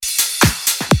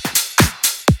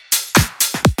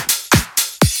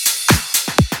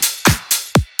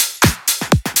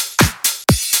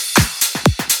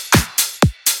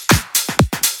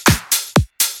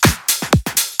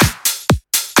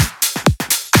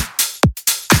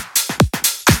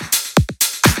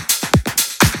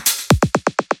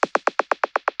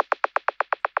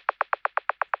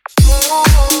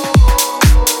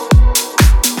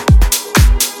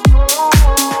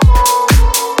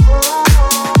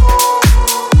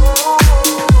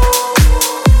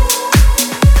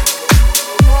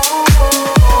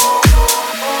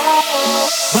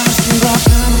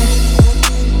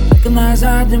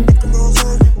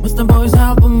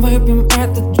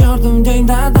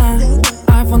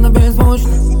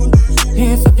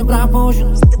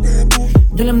запущен.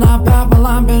 Делим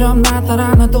напополам, берем на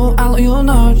таран эту алую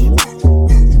ночь.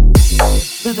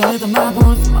 Где-то летом на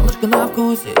пульсе, малышка на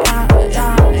вкусе.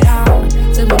 Я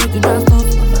соберу тебя с туз,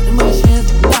 но мы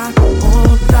исчезнем до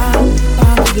утра.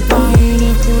 Подруги твои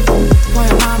не вкусны,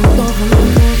 твоя мама тоже не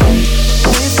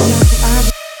вкусна.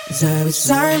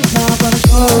 Зависаем на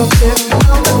парковке,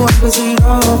 алкоголь в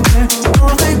газировке.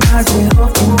 После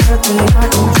газировки где-то я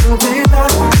хочу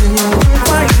бежать. Ты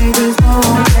твои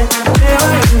безмолвные,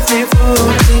 делаю все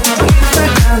фотки. И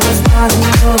стакан застанет,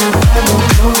 что на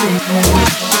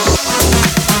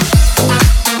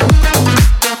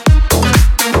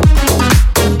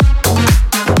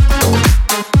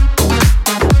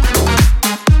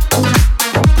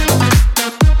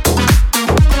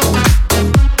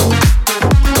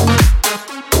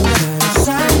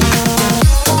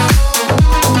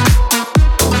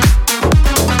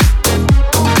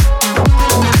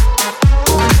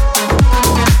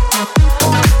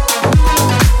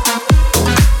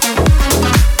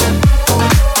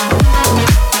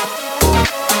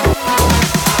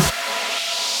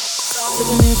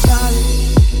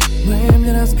мы им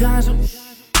не расскажем.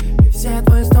 И все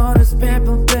твои истории с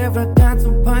пепел превратятся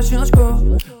по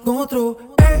щелчку к утру.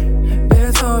 Эй,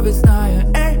 бессовестная,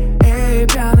 эй,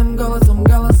 пьяным голосом,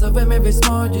 голосовыми весь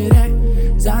мой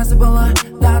директ засыпала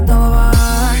до толова.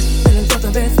 Или кто-то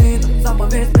весь видом,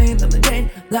 заповедь спит на день,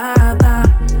 да,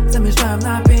 замешаем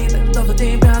напиток, кто-то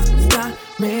тебя спустя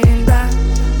миль, да.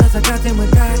 На закате мы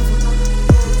катим,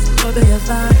 кто-то я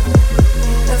знаю,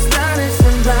 останешься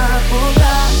до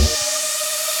утра.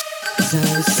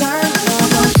 Зависаем на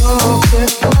парковке,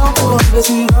 алкоголь в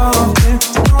газировке.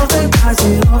 После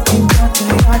газировки где-то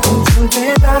я хочу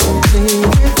бежать. Ты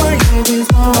твои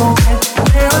безмолвные,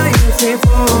 делаю все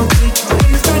фотки.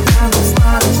 И стакан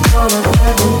застанет, что на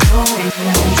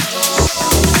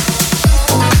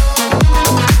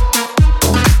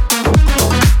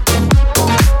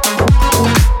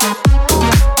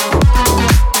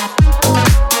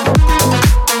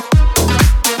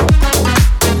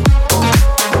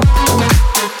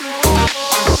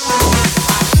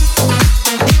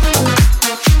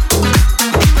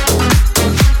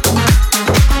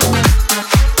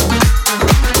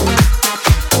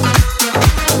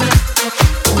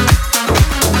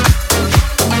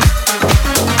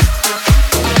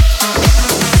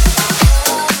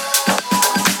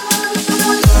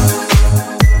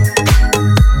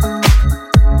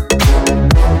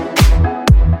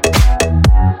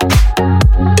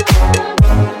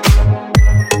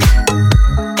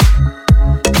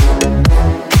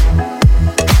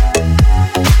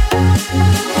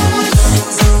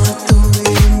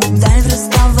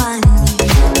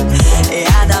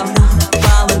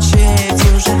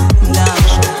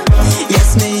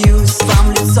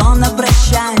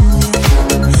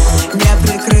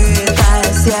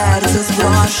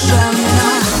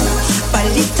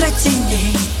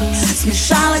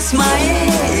смешалась в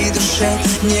моей душе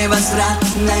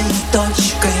невозвратной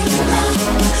точкой.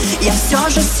 Я все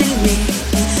же сильней,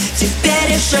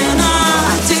 теперь решено,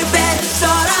 теперь все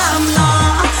равно.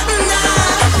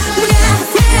 Мне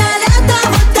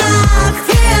фиолетово так,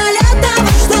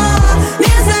 фиолетово, что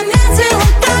не заметила,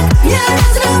 как я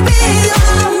разлюбила.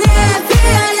 Мне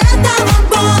фиолетово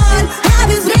боль,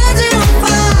 обезвредила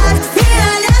факт.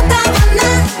 Фиолетово на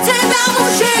тебя,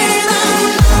 мужчина.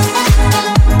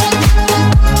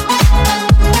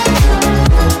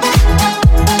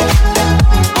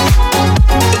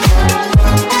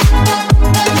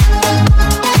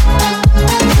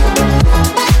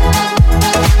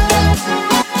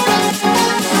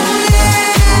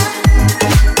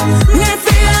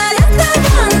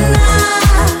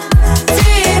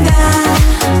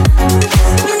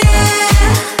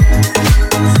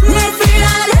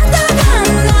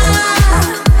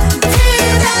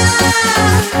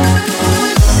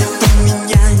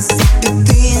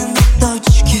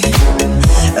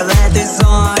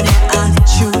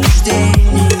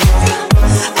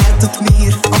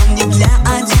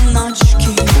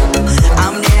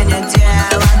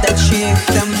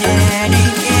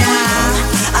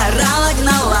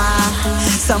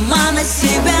 Сама на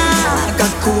себя,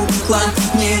 как кукла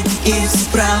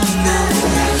неисправная.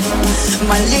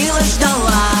 Молила,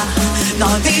 ждала, но,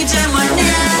 видимо,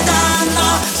 не дано.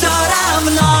 Все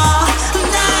равно,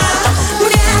 да.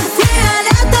 Мне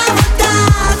фиолетово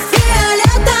так,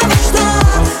 фиолетово, что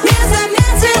не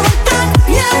заметила, как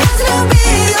я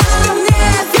разлюбила. Мне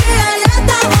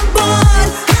фиолетово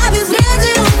боль,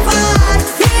 обезвредила факт.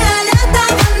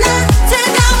 Фиолетово на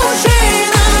тебя,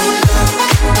 мужчина.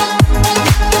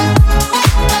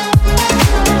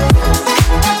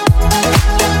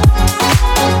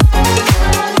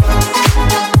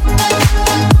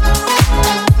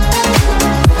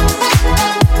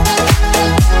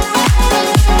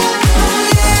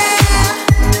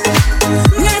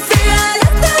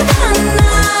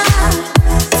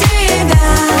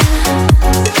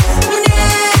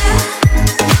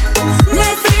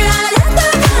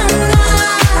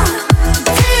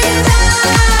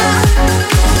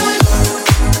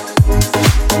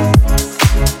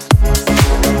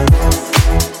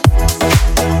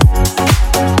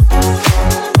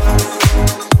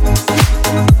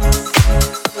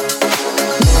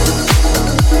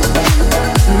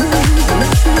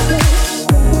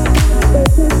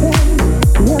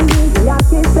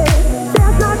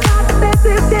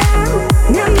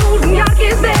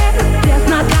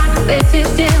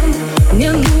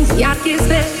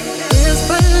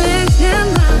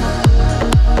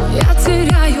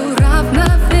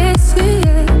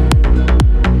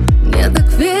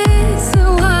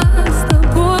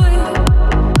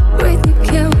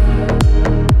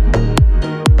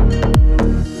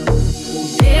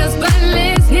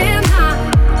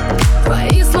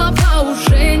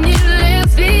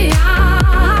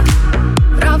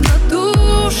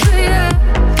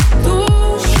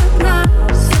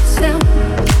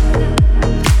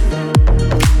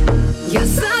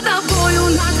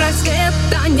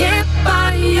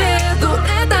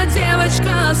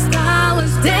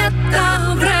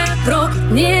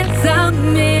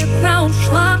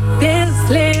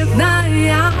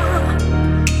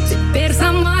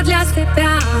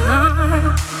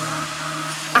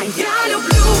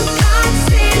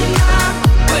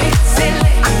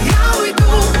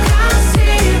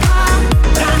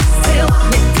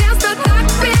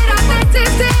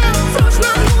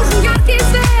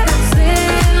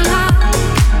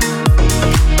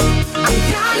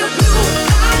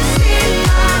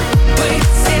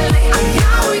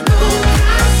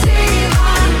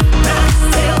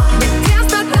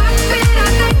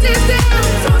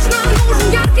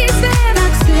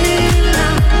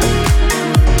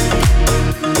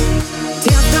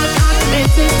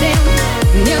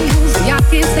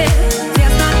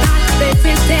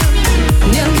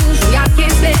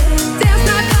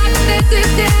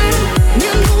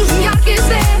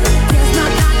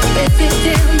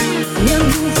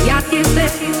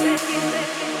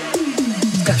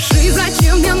 Скажи,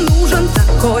 зачем мне нужен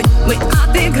такой? Мы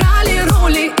отыграли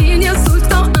роли, и не суть,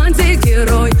 кто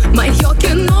антигерой. Мое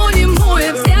кино не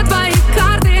мое, все твои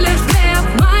карты лишь блеф.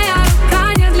 Моя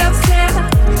рука не для всех.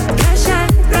 Прощай,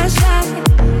 прощай,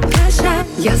 прощай.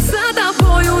 Я за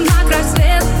тобою на край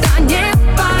света не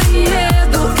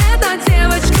поеду. Эта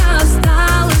девочка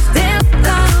осталась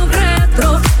где-то в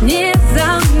ретро.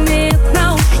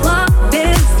 Незаметно ушла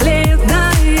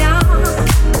бесследно я.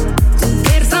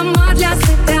 Теперь сама для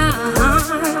себя.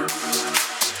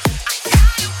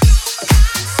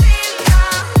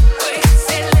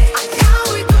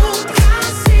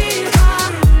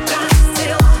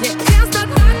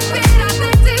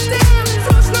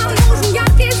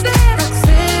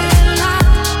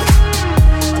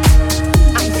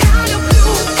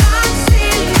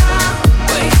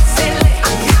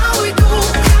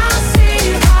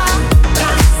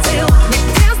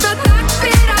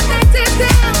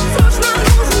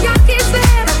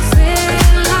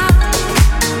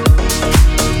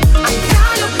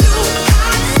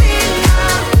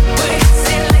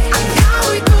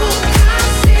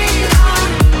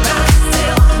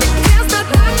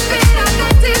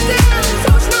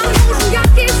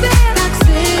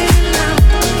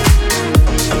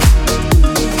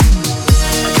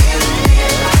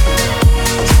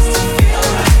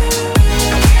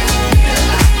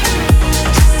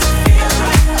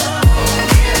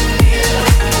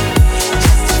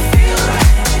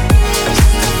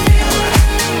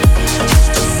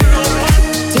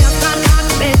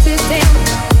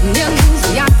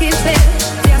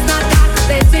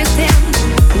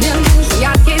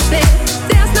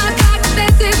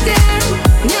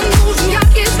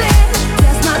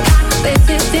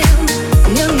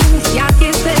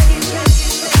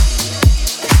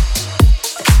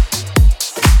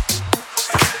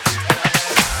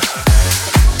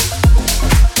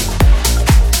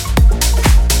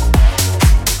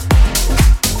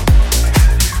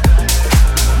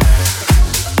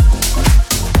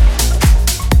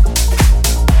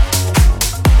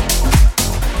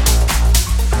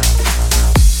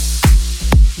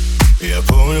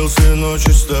 Все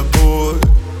ночи с тобой,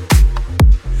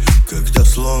 когда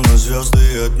словно звезды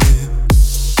и огни.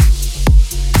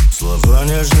 Слова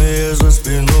нежные за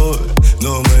спиной,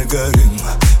 но мы горим,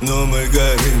 но мы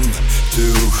горим.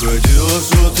 Ты уходила в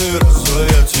сотый раз, но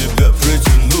я тебя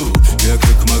притяну. Я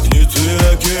как магнит и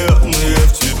океан, и я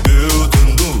в тебе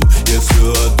утону. Я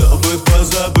все отдал бы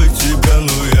позабыть тебя,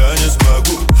 но я не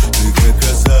смогу. Ты как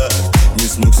коза, не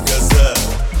смог сказать.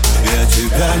 Я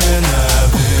тебя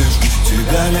ненавижу,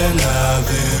 тебя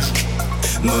ненавижу,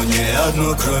 но ни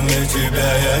одну кроме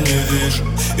тебя я не вижу.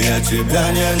 Я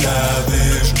тебя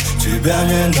ненавижу, тебя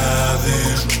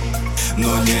ненавижу,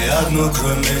 но ни одну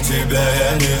кроме тебя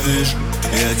я не вижу.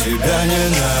 Я тебя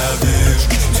ненавижу,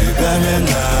 тебя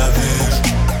ненавижу,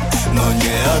 но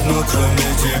ни одну кроме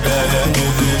тебя я не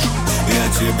вижу. Я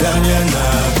тебя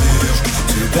ненавижу,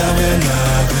 тебя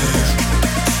ненавижу,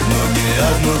 но ни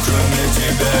одну кроме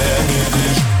тебя я не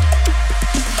вижу.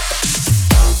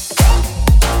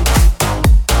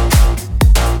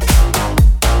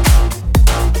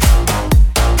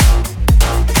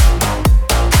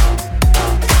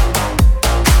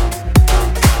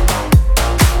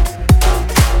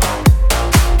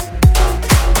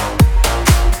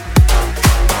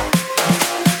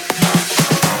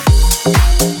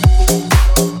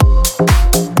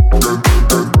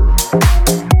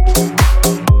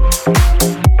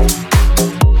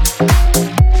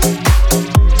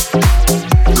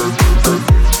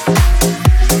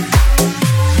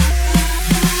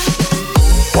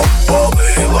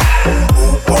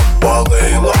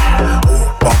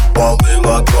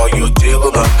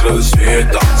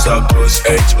 Закрось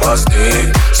эти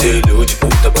мосты, все люди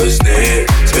будто бы сны.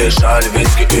 Смешали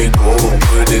виски и колу,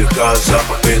 выдыха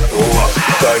запах бетуна.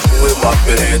 Кайфуем от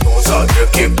перенуса,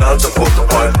 крепких танцев фото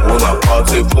айфона.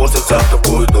 Пацаны просто за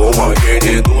тобой дома, ей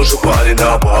не нужен парень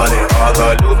на баре.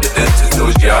 Она любит танцы с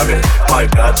друзьями. My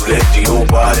God, let you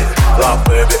party, love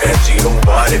baby, and you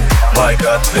party. My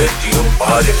God, let you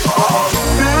party.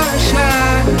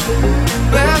 Прощай,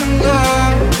 baby,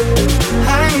 I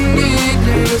need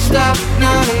you to stop,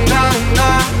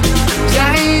 на-на-на-на.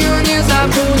 Я ее не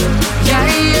забуду, я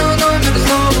ее номер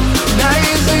зову, на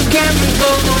языке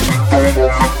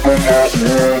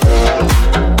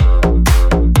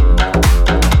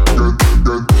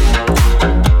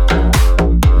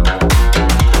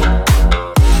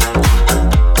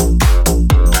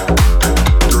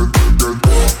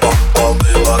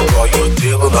Попалила твое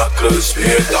тело на краю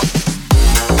света.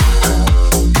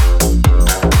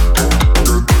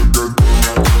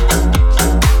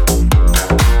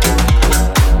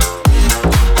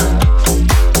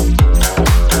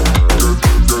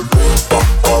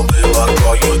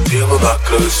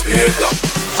 успехом.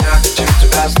 Я хочу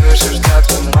тебя слышишь,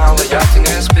 детка, мало, ты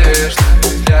не спишь.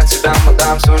 Для тебя,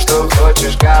 мадам, все, что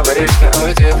хочешь, говоришь, не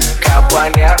уйди. Как по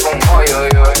нервам,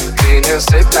 ой-ой-ой, ты не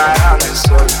сыпь на раны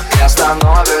соль. Не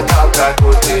остановит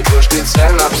алкоголь, ты идешь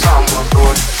прицельно в самую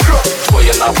боль.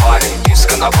 Твоя на паре,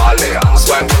 низко на бале. Она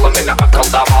своим телом меня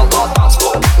околдовала.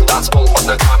 Танцпол под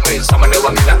ногами, заманила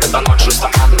меня эта ночь жестко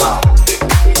она.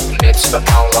 Мне тебя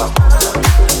мало,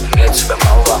 мне тебя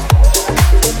мало,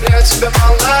 мне тебя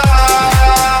мало.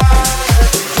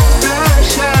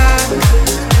 Pressure,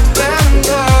 bend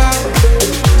up.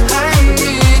 I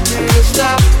need you to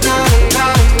stop,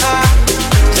 na-na-na-na.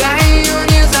 Я ее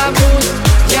не забуду,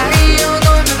 я ее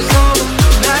номер снова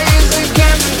на языке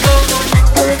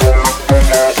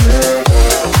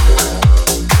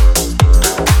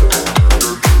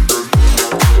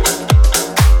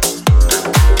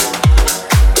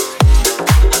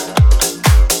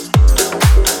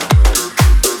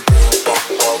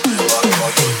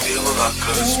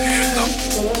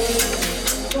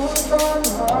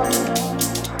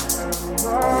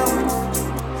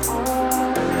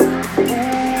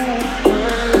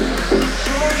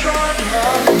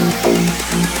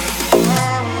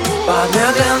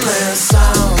Медленный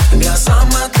саунд, я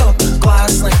самый топ,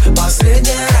 классный,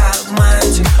 последний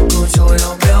романтик. Крутил ее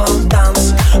в белом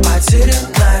танце,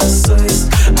 потерянная совесть.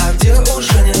 А где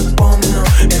уже не помню,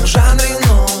 и в жанре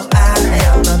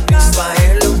я напис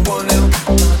твоей любовью.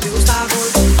 Ты устал,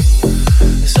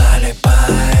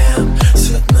 залипаем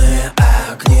цветные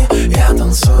огни. Я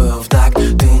танцую в такт,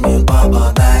 ты не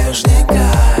попадаешь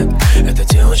никак. Эта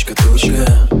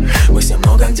девочка-тучка, мы с ней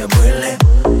много где были.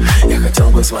 Я хотел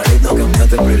бы свалить, но ко мне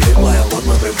ты прилипла, и вот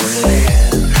мы приплыли.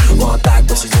 Вот так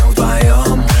посидим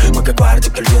вдвоем, мы как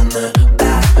гвардик львиная.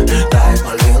 Да, тает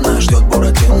малина, ждет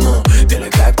буратино. Или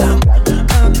как там?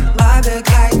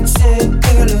 Обегайте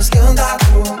или с кем-то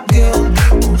другим,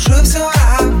 уже все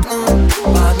равно.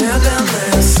 Под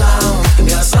медленный саунд,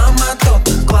 я самый топ,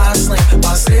 классный,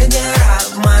 последний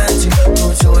романтик.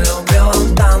 Крутил ее в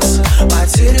белом танце,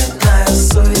 потерянная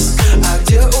совесть. А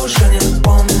где уже не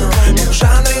помню, и в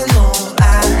жанре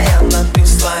я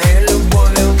напис твоей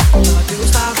любовью. Ты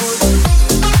устал быть.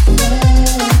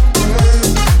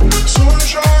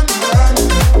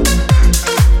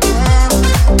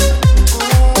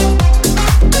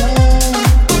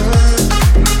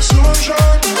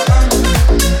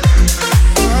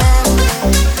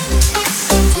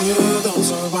 Ты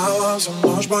танцевала всю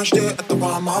ночь, почти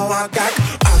этого мало как.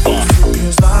 А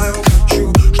не знаю,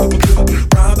 хочу, чтобы ты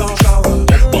продолжала.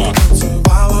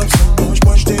 Танцевала всю ночь,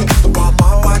 почти этого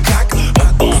мало как.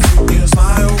 Не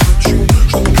знаю, хочу,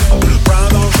 чтобы ты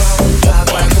продолжала. Да,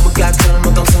 твои губы как фильм,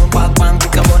 мы танцуем под бан. Ты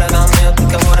кого рядом нет, ты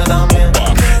кого рядом нет.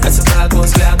 Это так, твой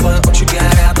взгляд, твои очи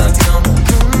горят огнем.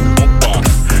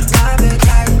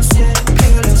 Набегают все,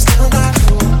 или с кем-то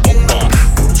другим,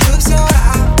 уже все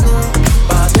равно.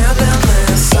 Под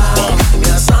медленный саунд,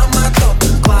 я самый топ,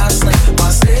 классный,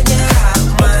 последний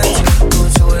романтик.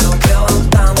 Крутил ее в белом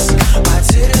танце,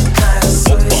 потерянная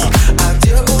совесть. А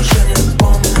где уже не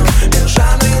помню, и в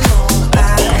жанре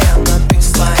я напис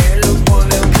твоей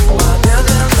любовью. Под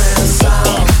медленный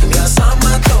саунд, я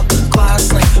самый топ,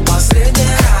 классный,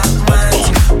 последний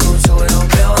романтик. Крутил ее в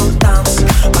белом танце,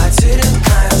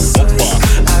 потерянная совесть.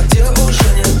 А где уже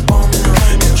не помню,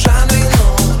 и в жанре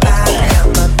я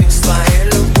напис твоей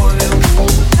любовью.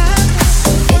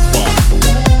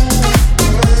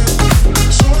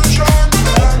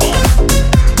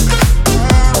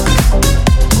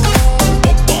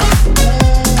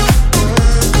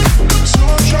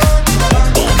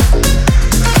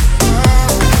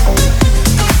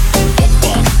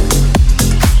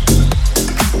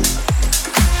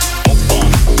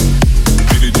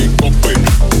 Впереди копы.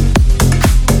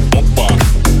 Опа.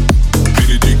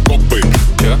 Впереди копы.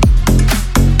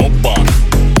 Опа.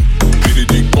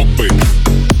 Впереди копы.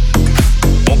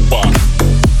 Опа.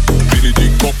 Впереди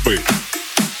копы.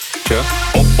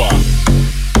 Опа.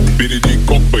 Впереди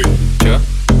копы.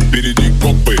 Впереди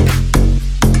копы.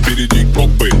 Впереди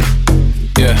копы.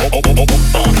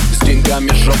 С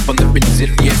деньгами жопа на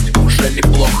бензин есть. Уже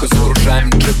неплохо, загружаем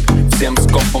джип. Всем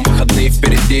скопом, выходные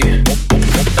впереди.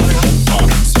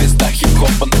 Звезда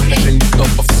хип-хопа на вершине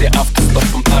топа. Все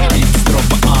автостопом, дожди из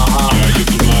тропа. Ага. Я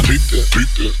еду на джипе.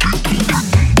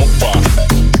 Опа.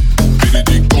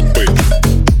 Впереди копы.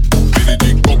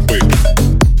 Впереди копы.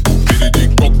 Впереди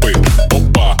копы.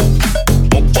 Опа.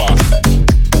 Опа.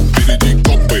 Впереди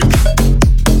копы.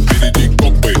 Впереди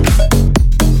копы.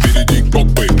 Впереди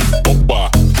копы. Опа.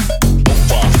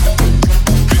 Опа.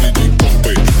 Впереди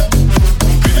копы.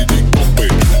 Впереди копы.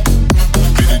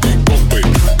 Впереди копы.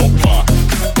 Опа.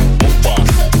 Опа.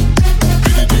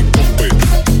 Впереди копы.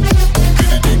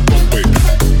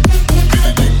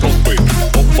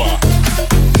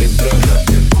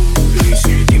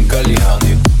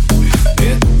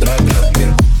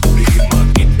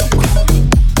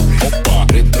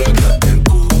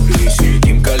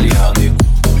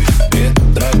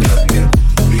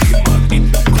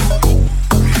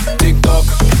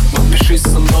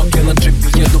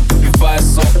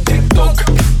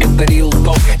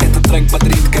 трек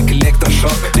бодрит, как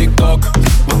электрошок. Тик-ток,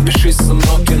 подпишись,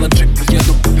 сынок, я на джип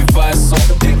приеду, попивая сок.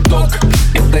 Тик-ток,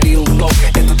 это real talk,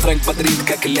 этот трек бодрит,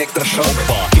 как электрошок.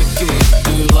 Кики,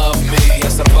 do you love me? Я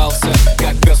сорвался,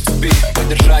 как пес в цепи,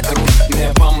 подержать руку, мне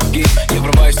помоги. Я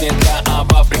врываюсь не для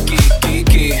Африки.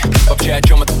 Кики, вообще о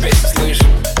чем эта песня, слышь?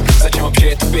 Зачем вообще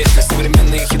эта песня?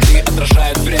 Современные хиты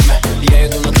отражают время. Я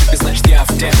иду на трипе, значит я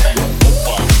в теме.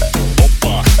 Опа,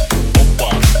 опа,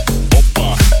 опа, опа,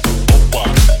 опа, опа,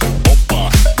 опа,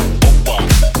 опа,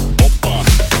 опа,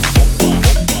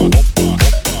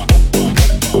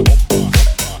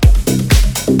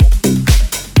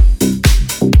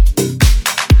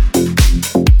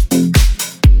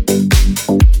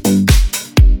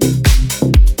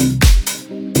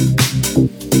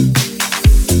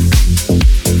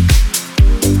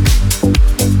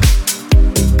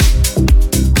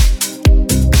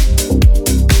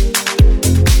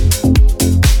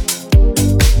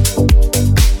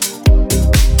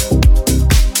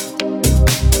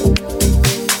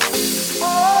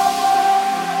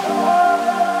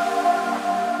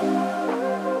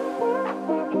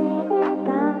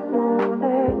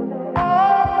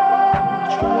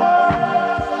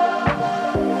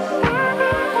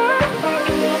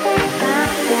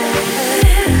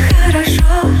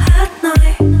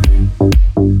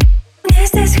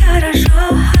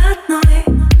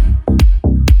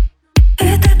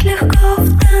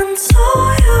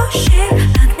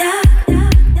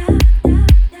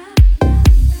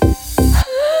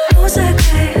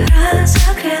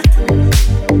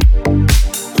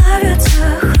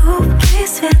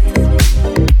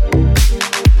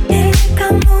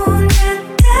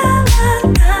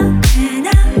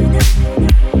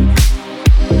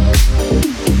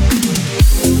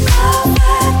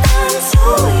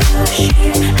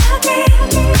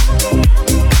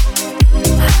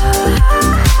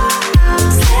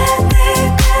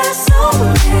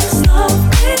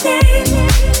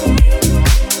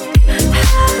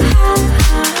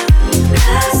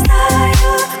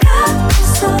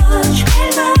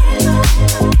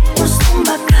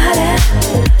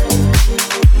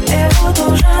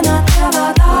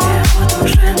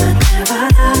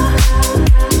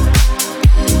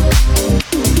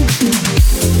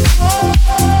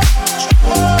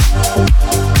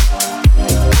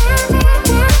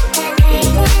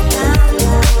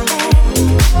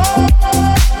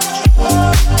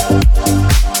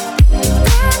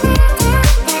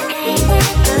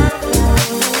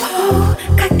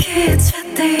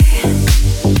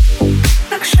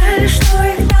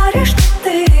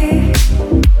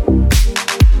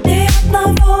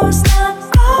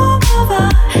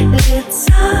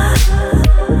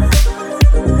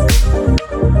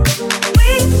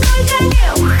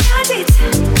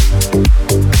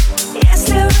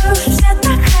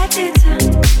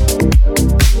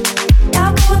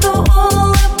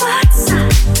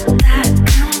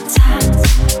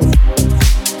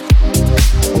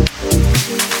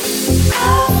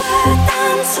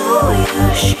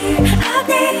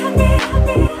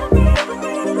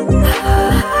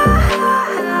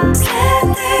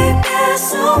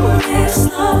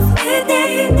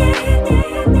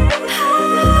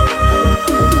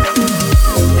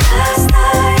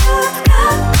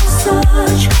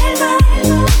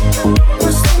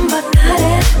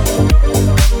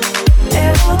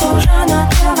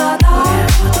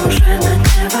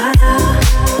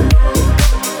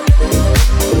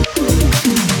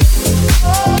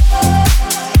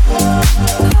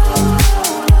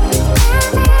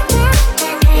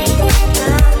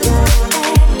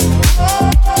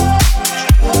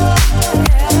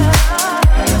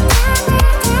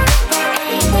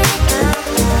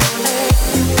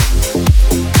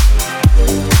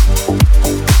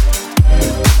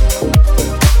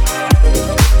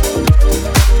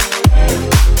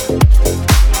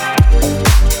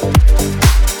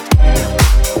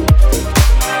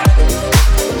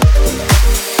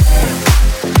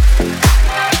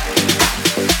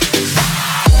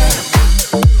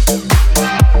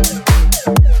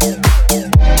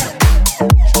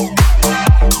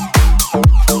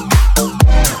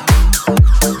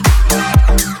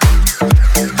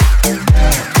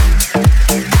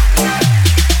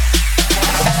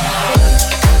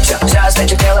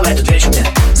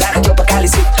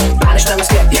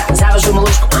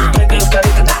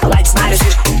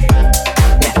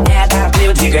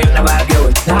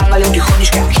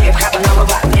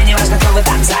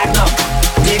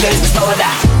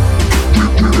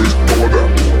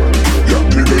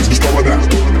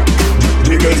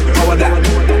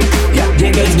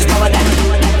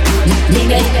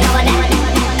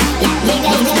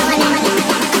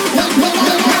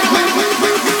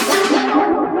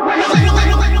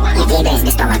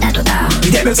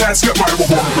 Где мерцает свет моего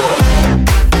города?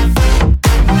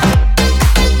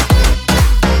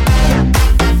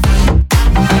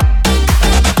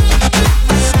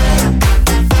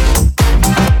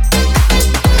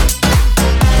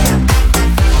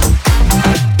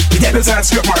 Где мерцает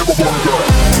свет моего города?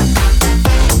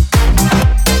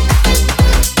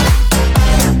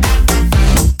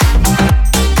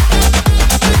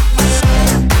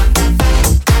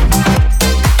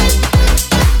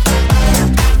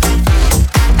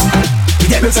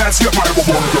 Мерцает свет моего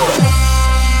города.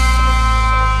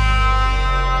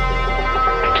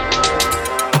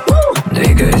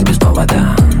 Двигаюсь без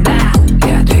повода, да.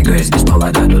 Я двигаюсь без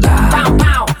повода туда.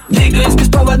 Двигаюсь без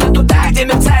повода туда, где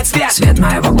мерцает свет. Свет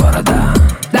моего города.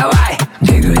 Давай.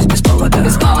 Двигаюсь без повода.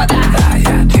 Без повода. Да,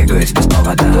 я двигаюсь без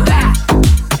повода. Туда.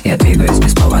 Я двигаюсь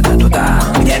без повода туда,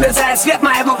 где мерцает свет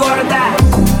моего города.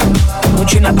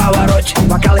 Лучи на повороте,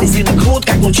 бокал резины крут,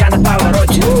 как луча на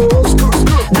повороте.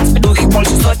 Нас петухи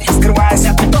больше сотни, скрываясь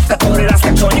от петов, который раз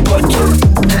как кто-нибудь.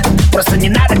 Просто не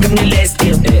надо ко мне лезть,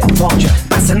 молча,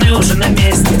 пацаны уже на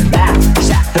месте, да.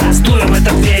 Раздуем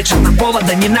этот вечер, на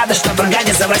повода не надо, чтобы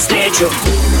организовать встречу.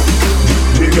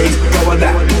 Двигаюсь без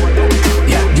повода.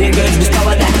 Я двигаюсь без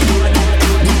повода.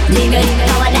 Двигаюсь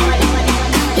без повода.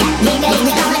 Я двигаюсь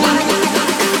без повода.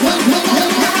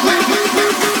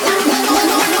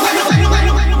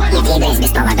 Двигаюсь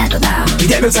без повода туда,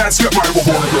 где мерцает свет моего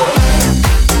города.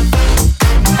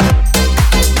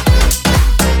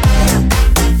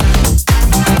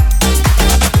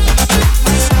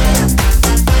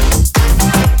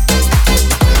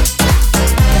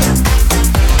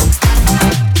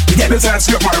 Где мерцает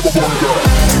свет моего города.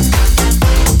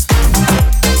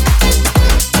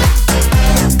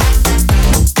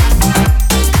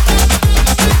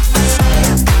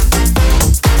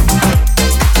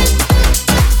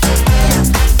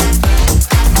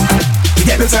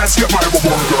 Мерцает свет моего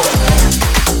города.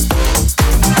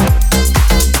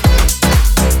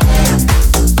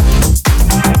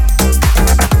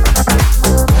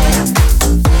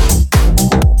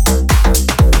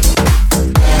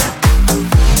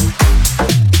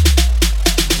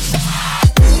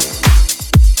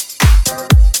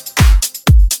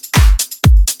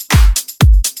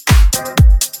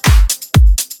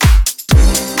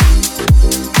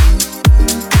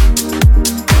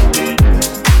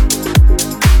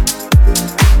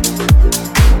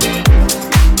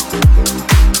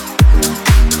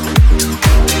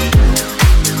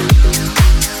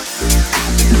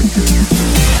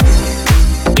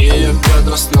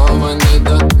 Снова не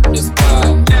дадут мне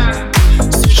спать.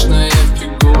 Сочная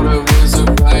фигура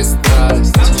вызывает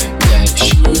страсть. Я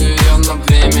ищу ее, но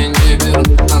время не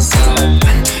вернуть назад.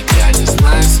 Я не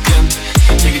знаю с кем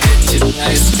и где тебя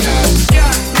искать.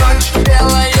 Ночь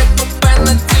белая, купе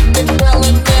на тебе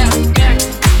белый мех.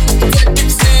 Цепик в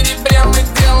серебре мы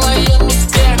делаем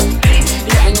успех.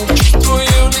 Я не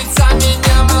чувствую лица,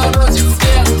 меня морозит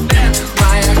свет.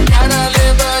 Моя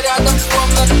королева рядом,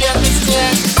 словно белый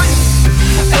снег.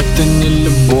 Это не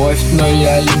любовь, но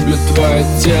я люблю твое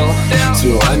тело.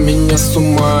 Свела меня с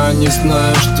ума, не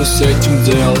знаю, что с этим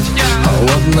делать.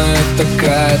 Холодная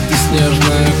такая, ты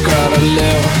снежная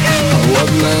королева.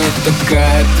 Холодная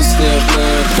такая, ты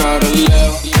снежная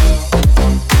королева.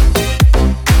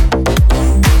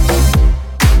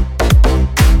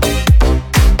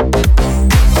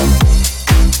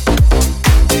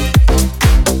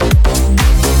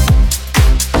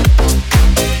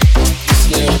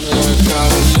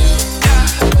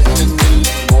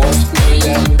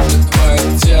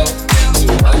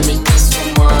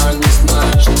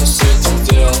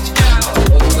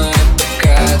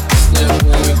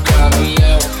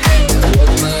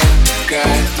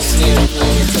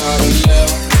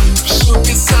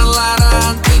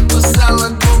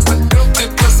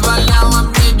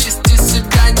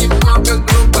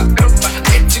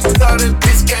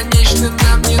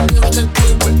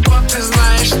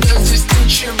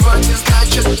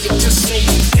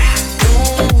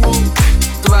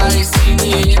 Твои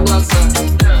синие глаза,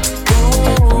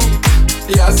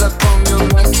 я запомню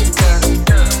навсегда.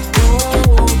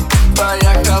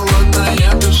 Твоя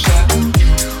холодная душа,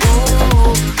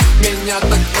 меня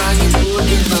так манит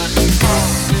глубина.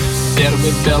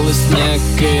 Первый белый снег,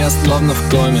 и я словно в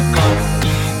коме.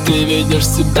 Ты видишь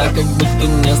себя, как будто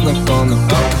незнакомым.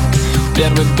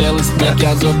 Первый белый снег,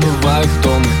 я забываю, кто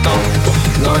мы.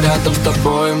 Но рядом с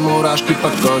тобой мурашки по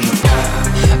коже.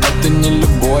 Это не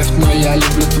любовь, но я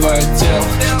люблю твое тело.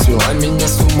 Свела меня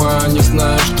с ума, не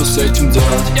знаю, что с этим делать.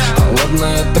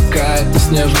 Холодная такая, ты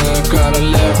снежная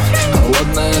королева.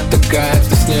 Холодная такая,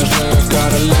 ты снежная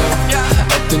королева.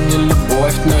 Это не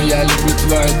любовь, но я люблю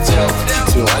твое тело.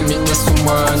 Свела меня с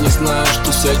ума, не знаю,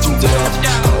 что с этим делать.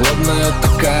 Холодная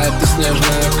такая, ты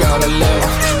снежная королева.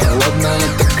 Холодная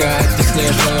такая, ты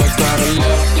снежная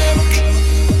королева.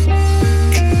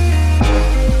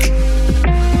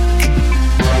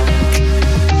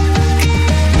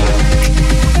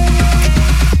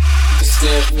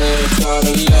 Снежная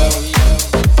королева.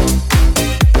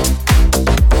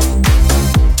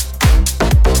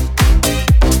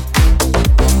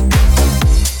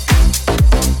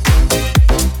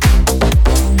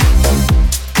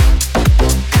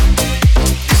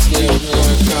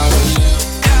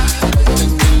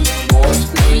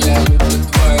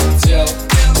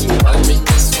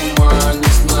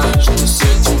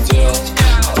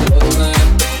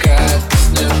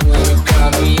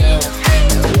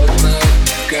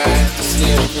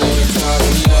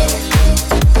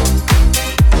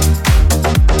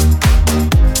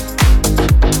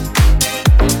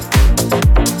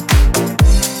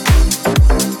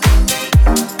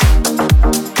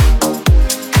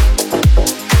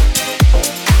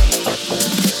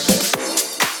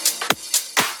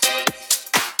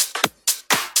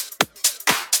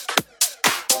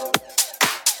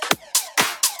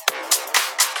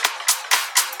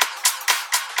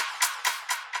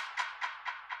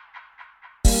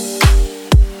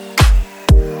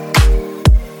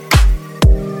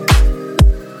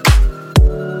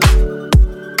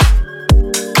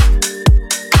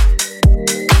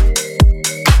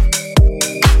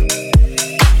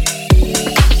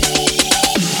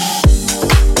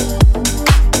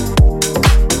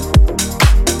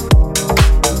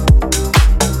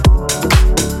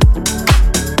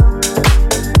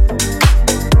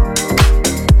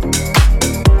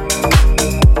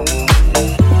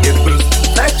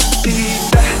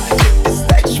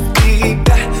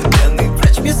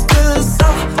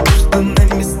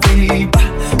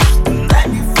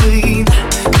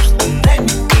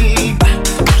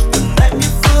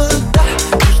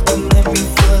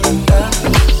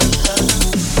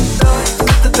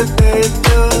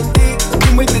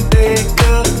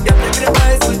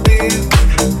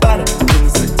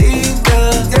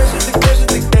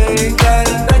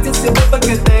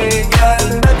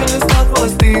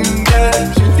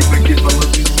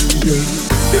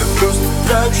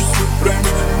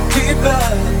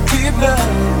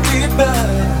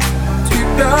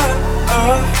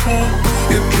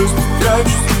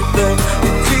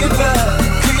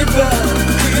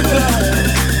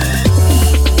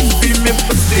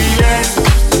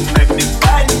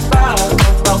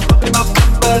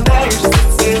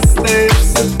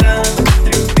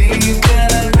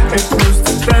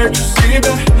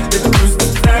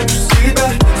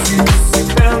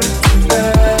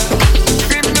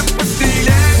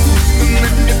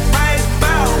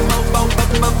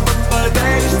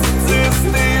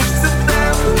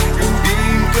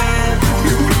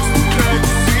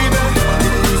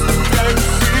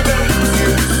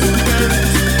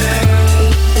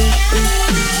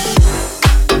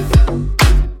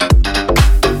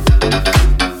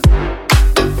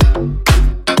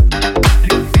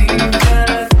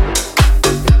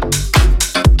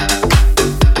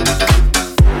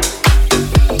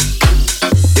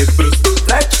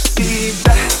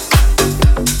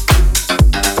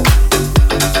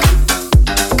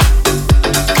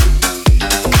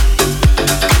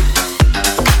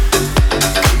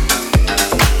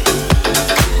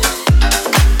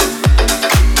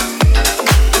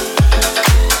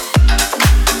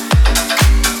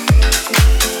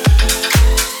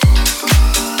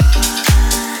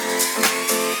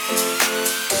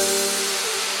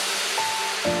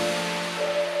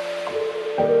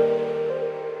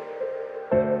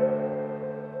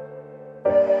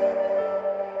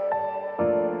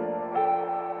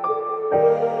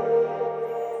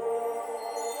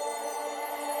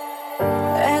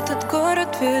 Этот город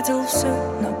видел все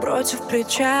напротив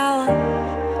причала.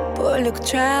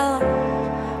 Полегчало,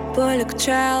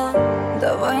 полегчало.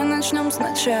 Давай начнем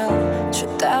сначала.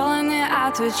 Читала, не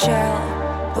отвечала.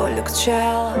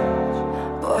 Полегчало,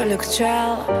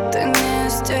 полегчало. Ты не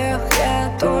из тех,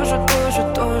 я тоже.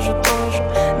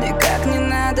 Никак не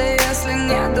надо, если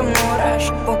нет до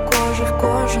мурашек по коже в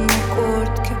кожаной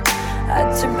куртке.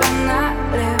 От тебя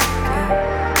налегке.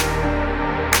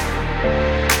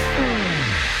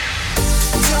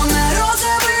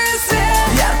 Темно-розовый свет,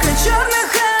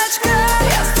 ярко-черных очках.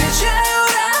 Я встречаю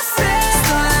рассвет,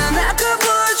 стоя на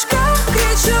каблучках,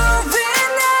 кричу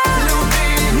меня. Люби,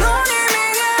 но не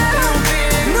меня. Люби,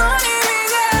 но не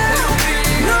меня. Люби,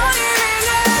 но не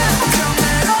меня.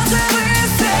 Темно-розовый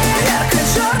свет,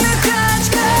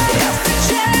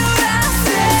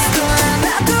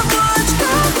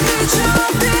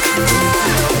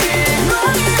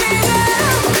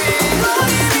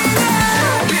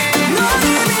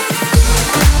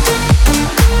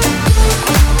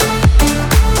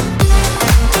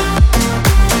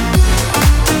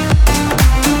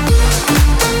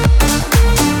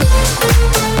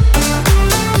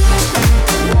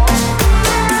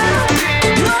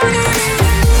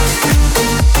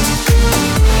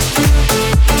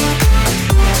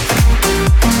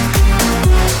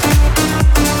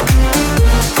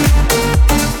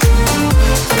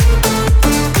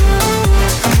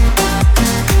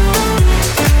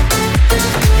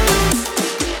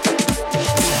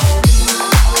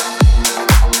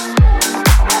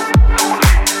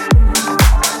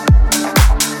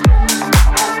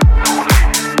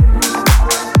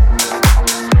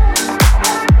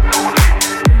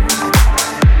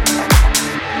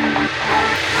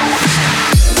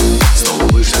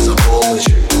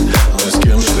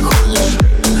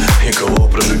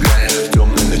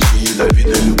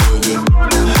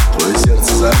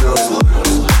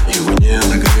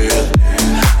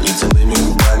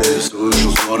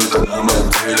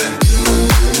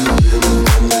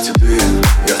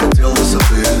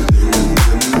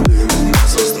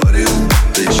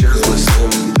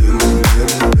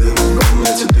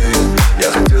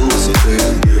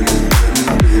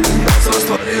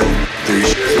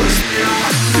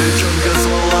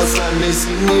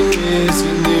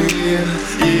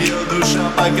 душа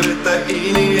покрыта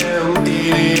инеем,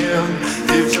 инеем.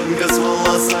 Девчонка с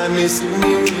волосами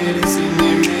синими,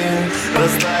 синими.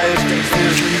 Растаешь, как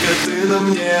снежинка, ты на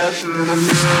мне, ты на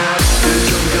мне.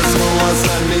 Девчонка с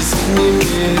волосами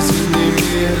синими,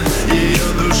 синими. Ее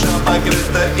душа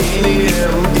покрыта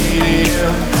инеем,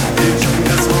 инеем.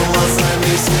 Девчонка с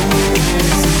волосами синими,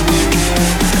 синими.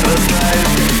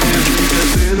 Растаешь, как снежинка,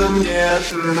 ты на мне,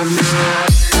 ты на мне.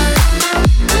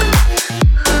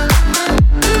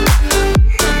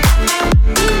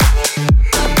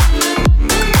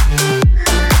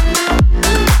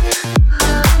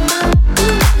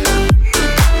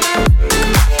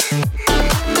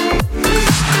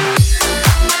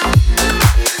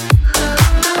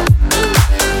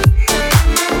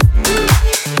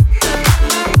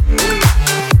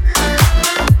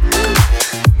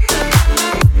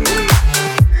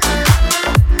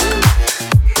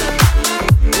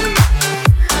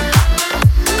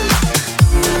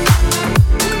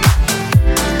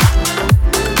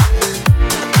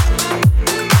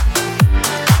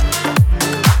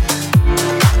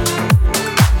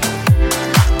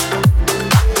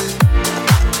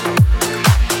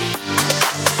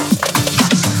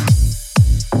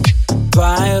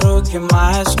 Твои руки,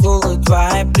 мои скулы,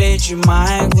 твои плечи,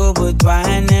 мои губы,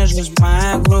 твоя нежность,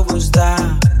 моя грубость, да.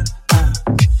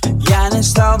 Я не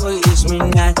стал бы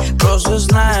изменять, просто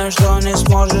знаю, что не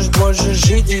сможешь больше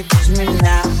жить и без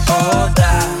меня. О,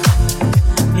 да,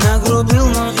 нагрубил,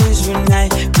 но извиняй.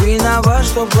 Виноват,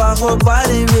 что плохой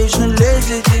парень вечно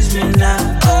лезет из меня.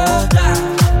 О, да,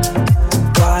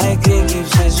 твои крики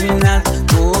все звенят.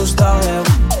 Устал я,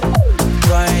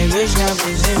 твои вечно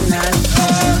приземлять.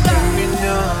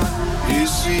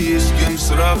 Если есть с кем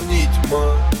сравнить, ма,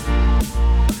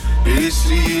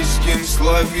 если есть с кем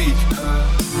словить,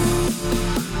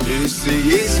 если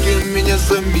есть с кем меня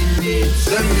заменить,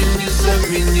 замени,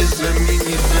 замени,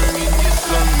 замени, замени,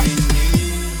 замени.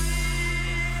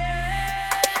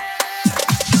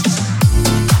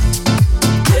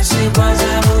 Если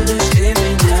позабудешь ты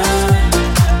меня,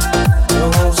 то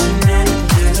вовсе не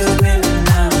люби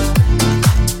меня,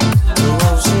 то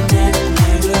вовсе не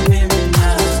люби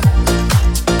меня,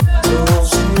 то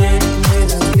вовсе не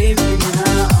люби меня.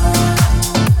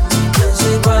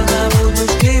 Если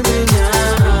позабудешь ты меня,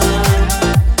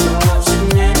 то вовсе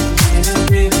не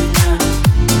люби меня,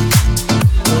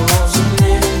 то вовсе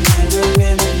не люби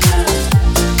меня,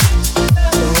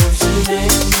 то вовсе не люби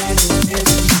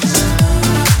меня.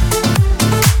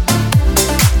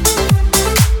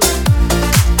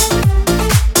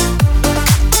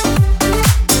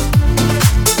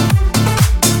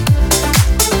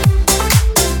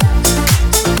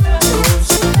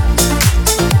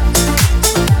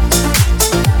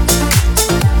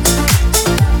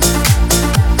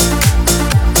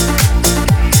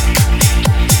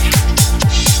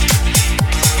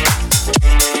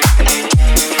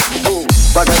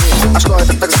 Погоди, а что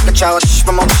это так закачалось?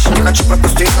 Помолчи, не хочу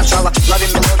пропустить начало. Лови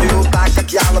мелодию так,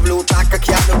 как я ловлю, так, как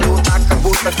я люблю, так, как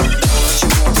будто.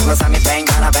 Почему ты глазами бэнг,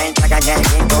 на бэнг, прогоняй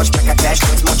день, ночь, прокопяй,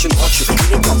 что из ночи ночью.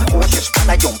 Или днем хочешь,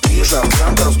 подойдем ближе, в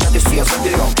центр, взгляды все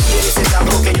заберем. Или себя в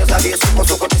руки не завис,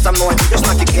 поскольку ты со мной. Видишь,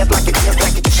 лаки, нет, лаки, нет,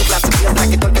 драки, ты шифляться, без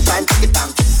драки, только тайн, так и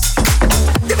танц.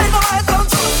 Теперь давай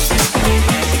танцуй,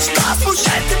 что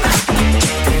смущает тебя?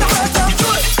 Давай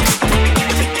танцуй,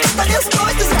 да не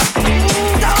стой ты зря.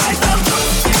 Давай танцуй,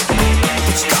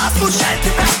 что смущает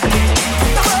тебя?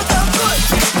 Давай танцуй,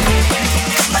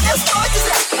 да не стой ты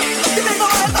зря. Теперь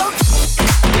давай танцуй.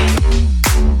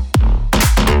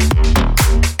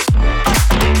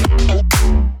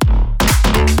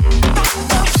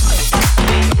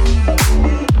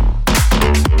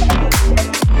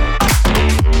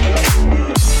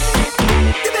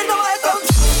 Теперь давай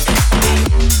танцуй.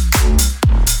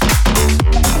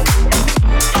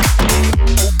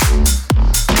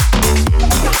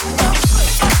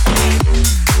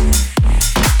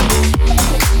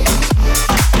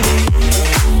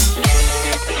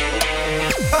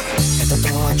 Это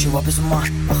то, чего без ума.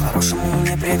 По-хорошему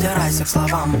не придирайся к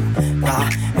словам. Да,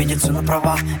 медицина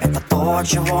права. Это то,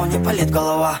 чего не болит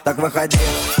голова. Так выходи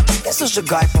и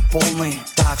зажигай по полной,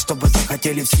 так, чтобы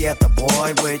захотели все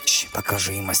тобой быть.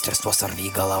 Покажи мастерство, сорви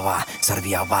голова.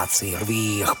 Сорви овации,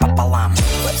 рви их пополам.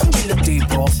 В этом деле ты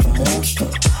просто монстр.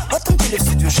 В этом деле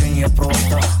все движения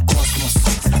просто космос.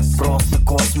 Просто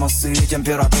космос и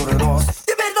температуры рост.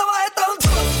 Теперь давай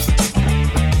танцуй.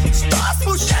 Что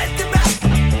смущает тебя?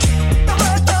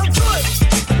 Давай танцуй.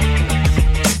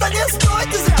 Да не стой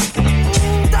ты зря.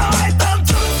 Давай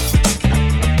танцуй.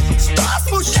 Что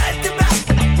смущает тебя?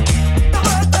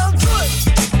 Давай танцуй.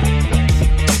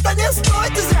 Да не стой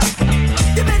ты зря.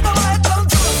 Теперь давай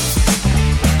танцуй.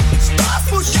 Что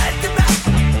смущает тебя?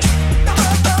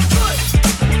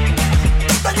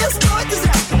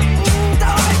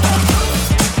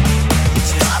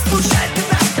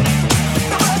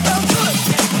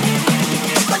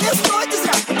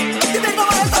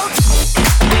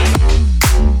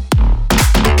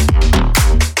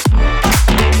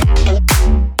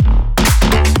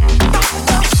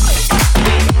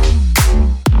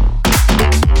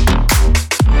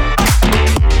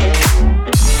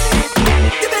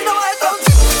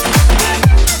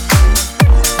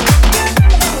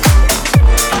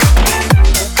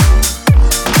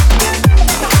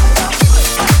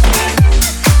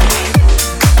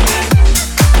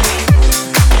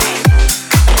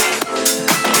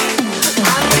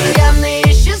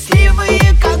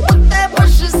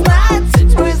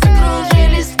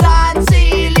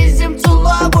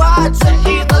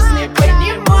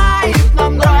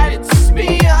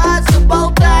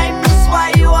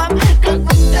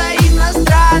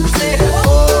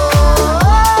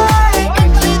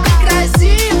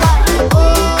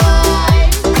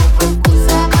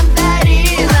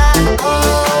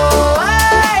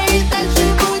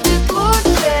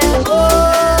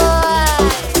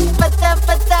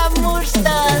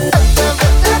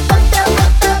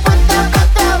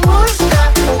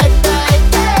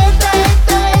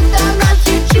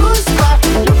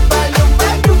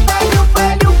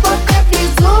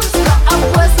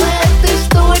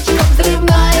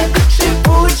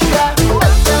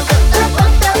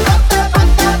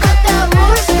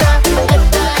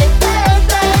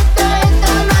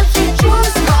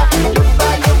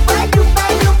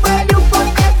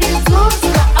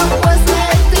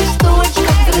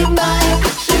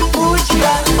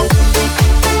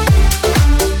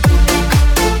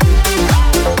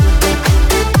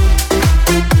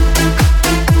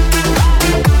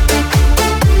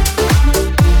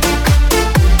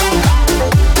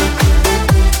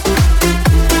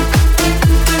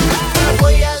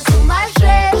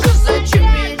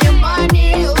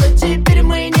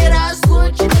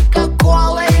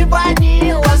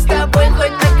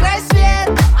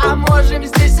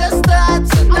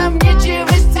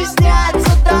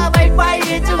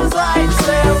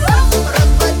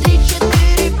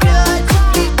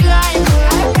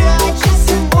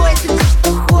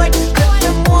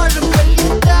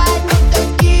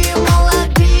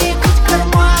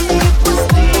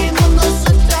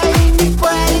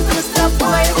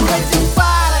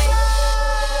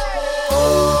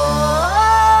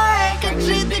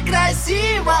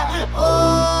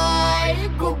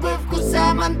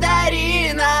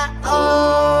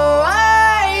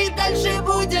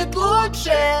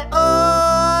 лучше.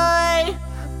 Ой,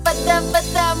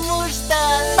 потому что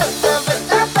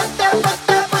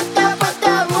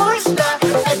потому что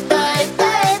это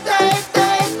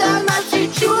наши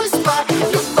чувства.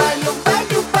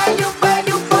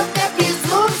 Любовь до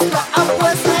безумства. А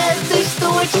после этой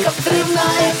штучка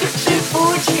взрывная, как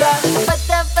шипучка.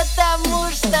 Потому что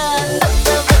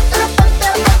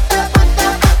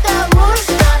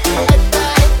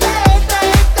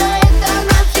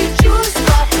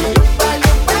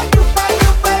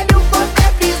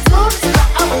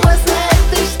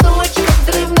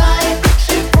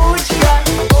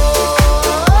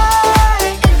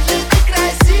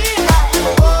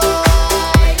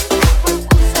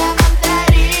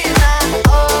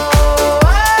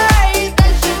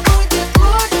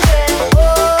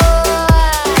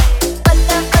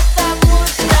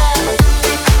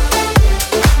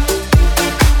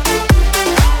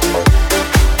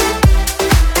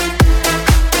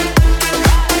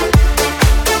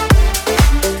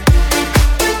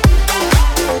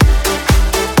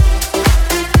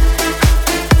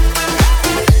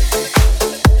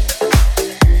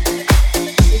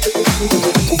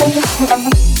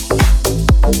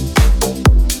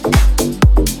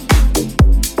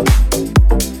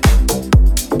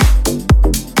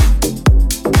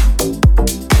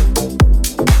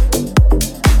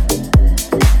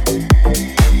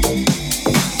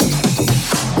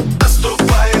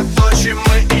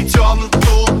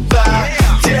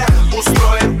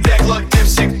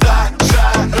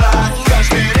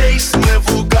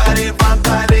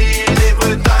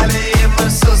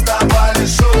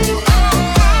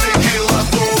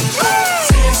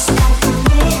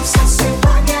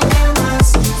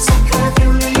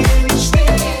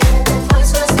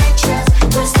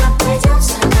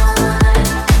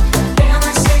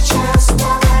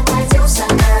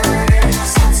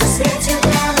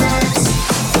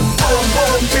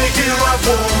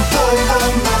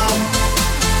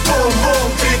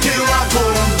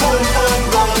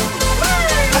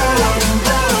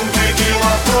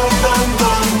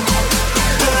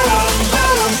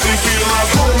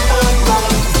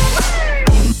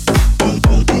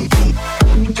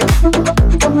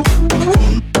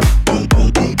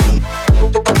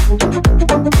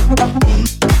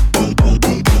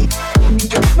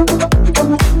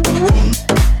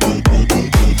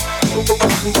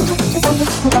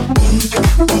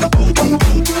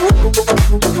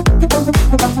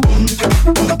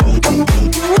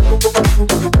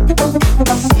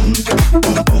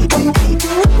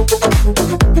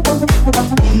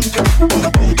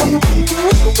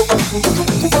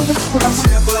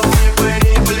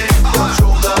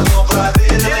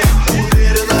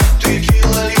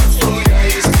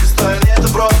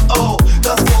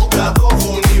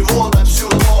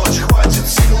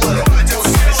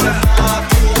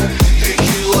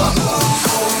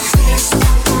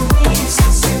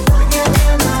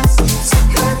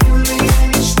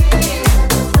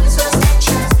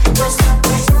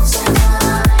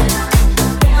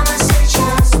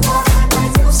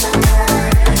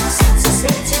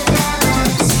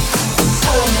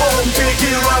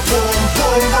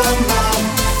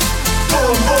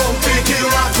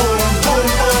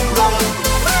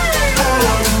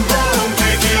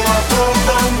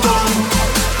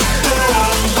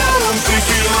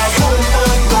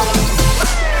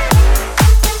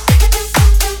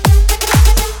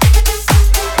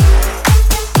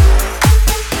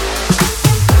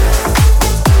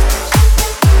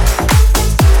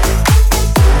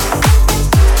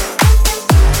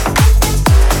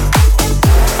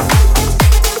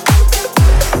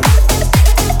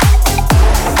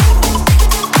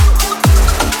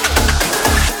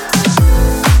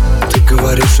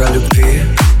о любви,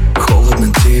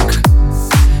 холодно, тик.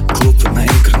 Глупо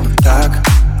наиграно так,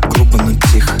 грубо, но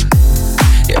тихо.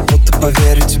 Я будто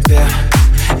поверю тебе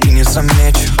и не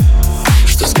замечу,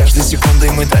 что с каждой секундой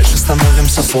мы дальше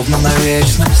становимся словно на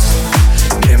вечность.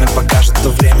 Время покажет, кто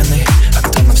временный, а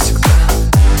кто навсегда.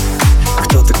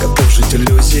 Кто-то готов жить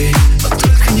иллюзией, но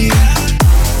только не я.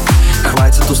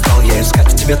 Хватит, устал я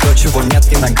искать в тебе то, чего нет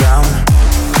и ногам.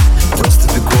 Просто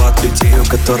бегу от людей, у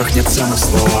которых нет цены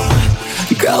слова.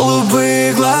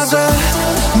 Голубые глаза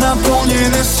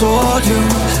наполнены солью.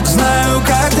 Знаю,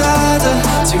 когда-то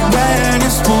тебя я не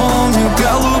вспомню.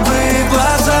 Голубые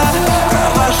глаза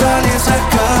провожали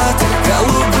закаты.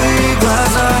 Голубые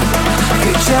глаза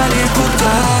кричали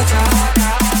куда-то.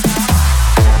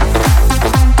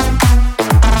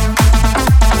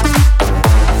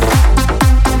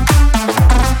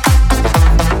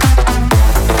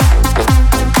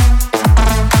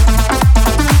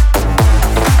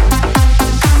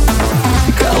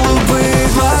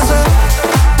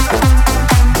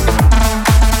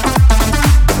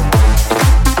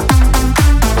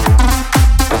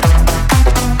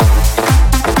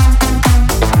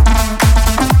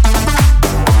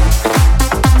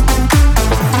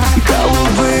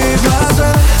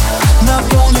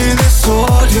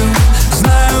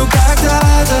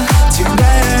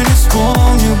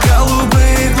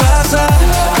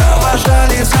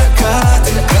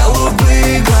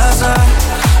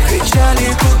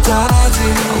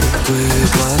 Голубые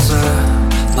глаза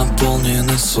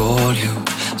наполнены солью.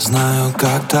 Знаю,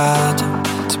 когда-то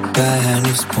тебя я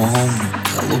не вспомню.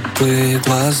 Голубые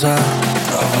глаза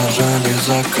провожали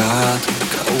закат.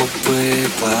 Голубые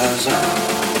глаза.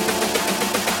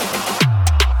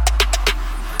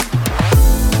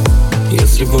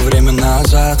 Если бы время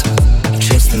назад,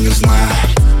 честно не знаю,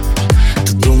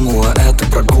 ты думала, это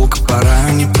прогулка по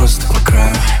раю, не просто по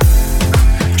краю.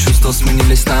 Чувства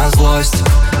сменились на злость,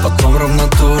 потом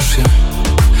равнодушие.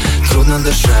 Трудно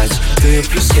дышать, ты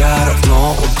плюс я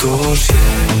равно удушье.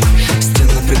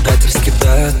 Стены предательски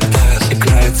давят,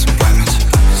 играется память.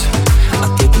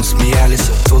 А тут мы смеялись,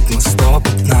 а тут мы стоп,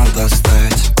 надо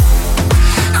оставить.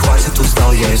 Хватит,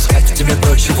 устал я искать в тебе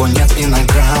то, чего нет ни на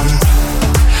грамм.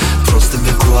 Просто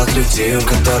бегу от людей, у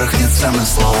которых нет цены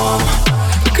словам.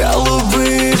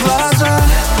 Голубые глаза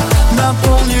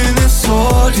наполнены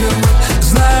солью.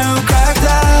 Знаю,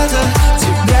 когда-то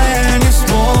тебя я не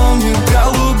вспомню.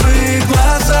 Голубые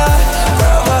глаза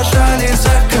провожали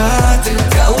закаты.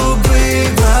 Голубые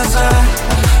глаза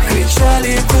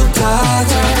кричали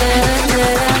куда-то.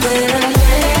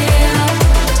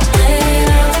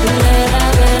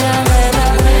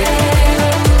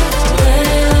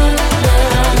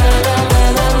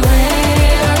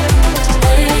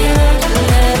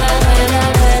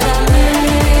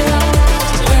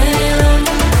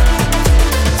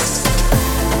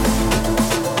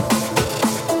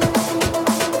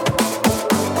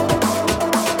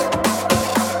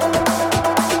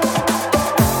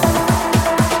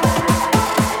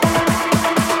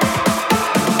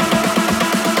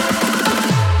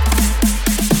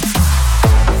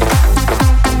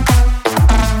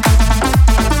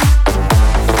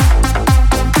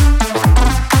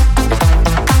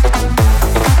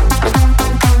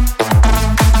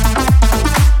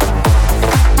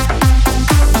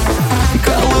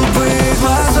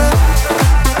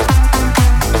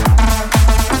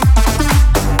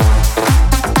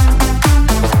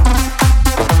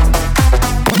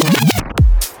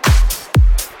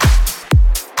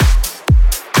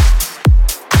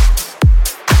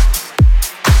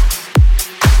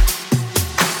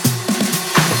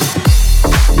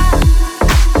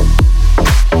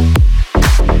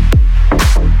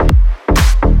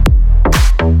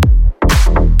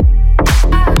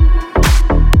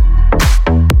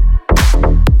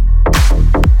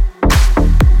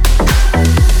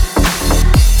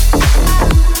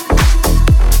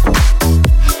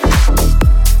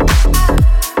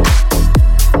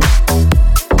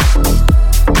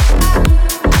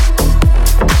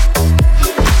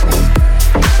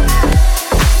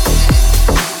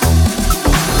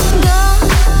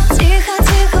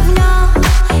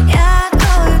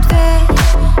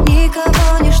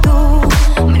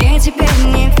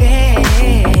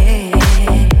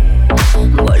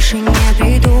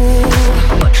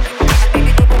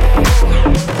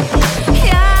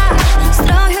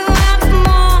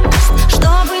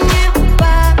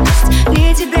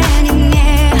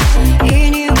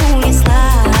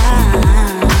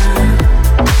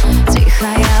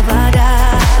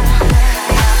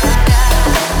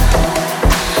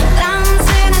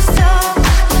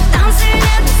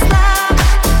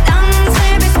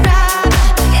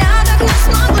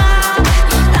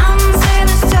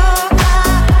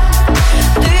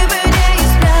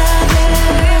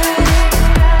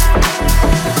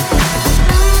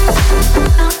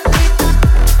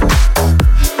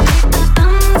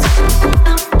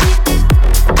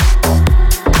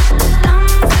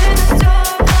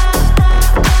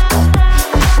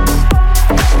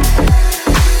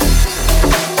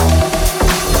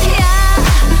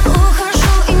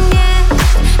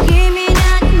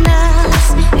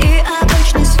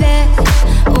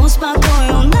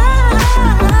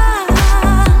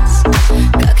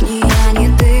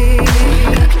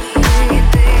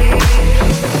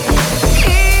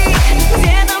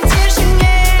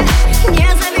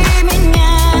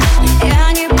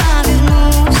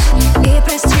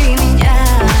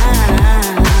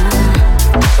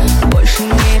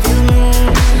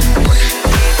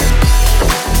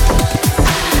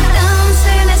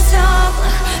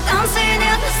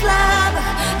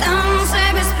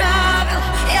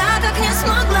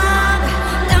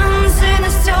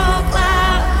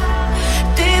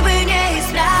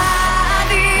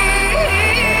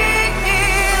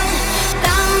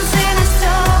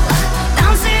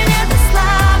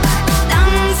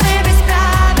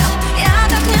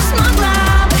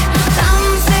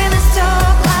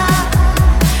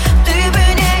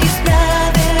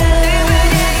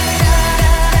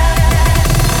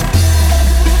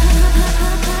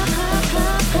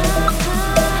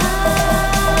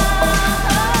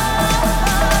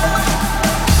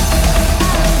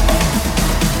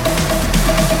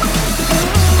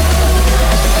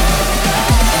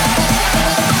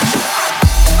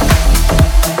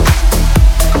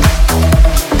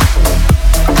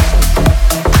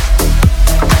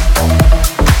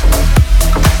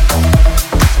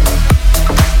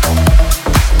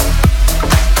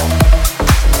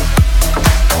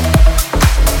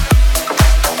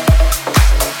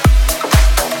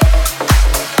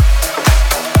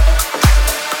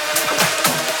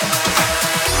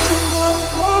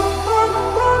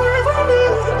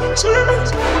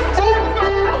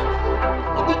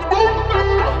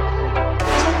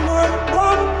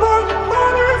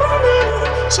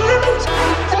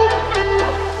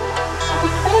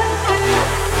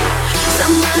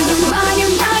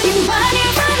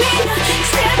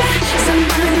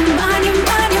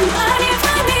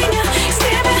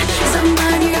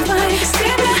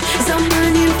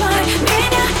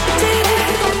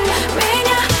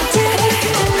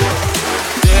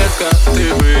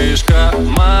 Ты вышка,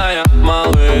 моя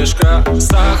малышка,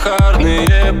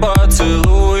 сахарные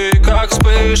поцелуи, как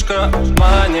вспышка.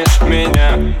 Манишь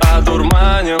меня,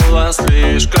 одурманила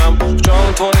слишком. В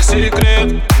чем твой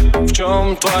секрет, в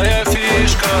чем твоя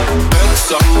фишка? Это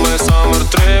самый summer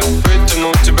trip,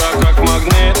 притяну тебя как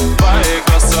магнит. Твоей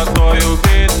красотой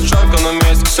убит, жарко на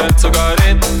месте, сердце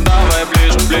горит. Давай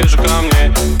ближе, ближе ко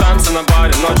мне, танцы на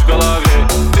баре, ночь в голове.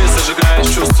 Ты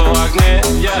зажигаешь чувство в огне,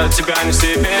 я от тебя не в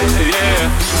себе,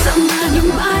 Заманим,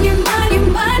 маним,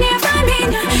 маним, маним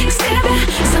меня к себе.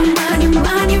 Заманим,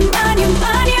 маним, маним,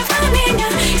 маним меня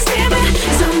к себе.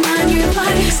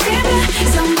 Заманивай к себе,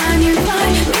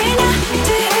 заманивай меня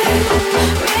ты,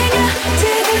 меня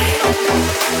ты.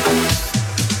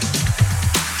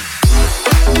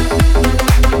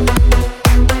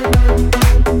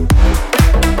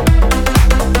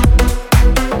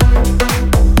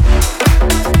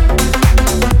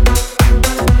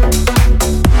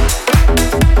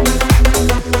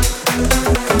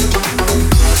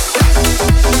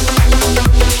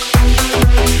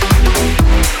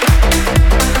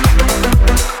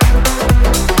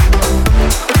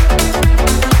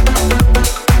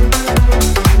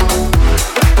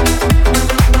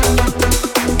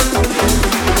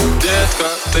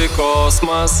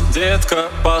 Космос, детка,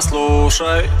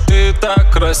 послушай, ты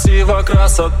так красива,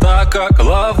 красота как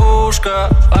ловушка.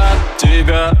 От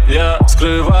тебя я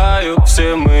скрываю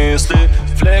все мысли.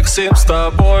 Флексим с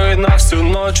тобой на всю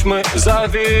ночь, мы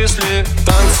зависли.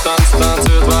 Танцы, танцы,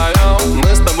 танцы вдвоем,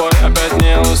 мы с тобой опять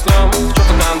не уснем.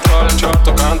 К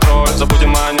черту контроль,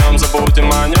 забудем о нем,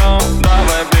 забудем о нем.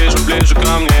 Давай ближе, ближе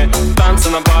ко мне, танцы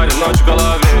на баре, ночь в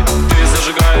голове. Ты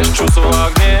зажигаешь чувство в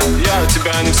огне, я от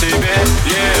тебя не в себе,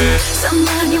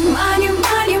 Заманим, маним,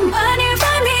 маним, маним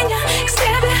меня к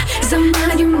себе.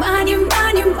 Заманим, маним,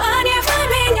 маним, маним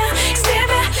меня к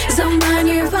себе.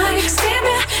 Заманивай к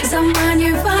себе,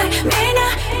 заманивай меня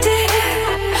ты,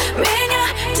 меня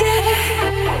ты.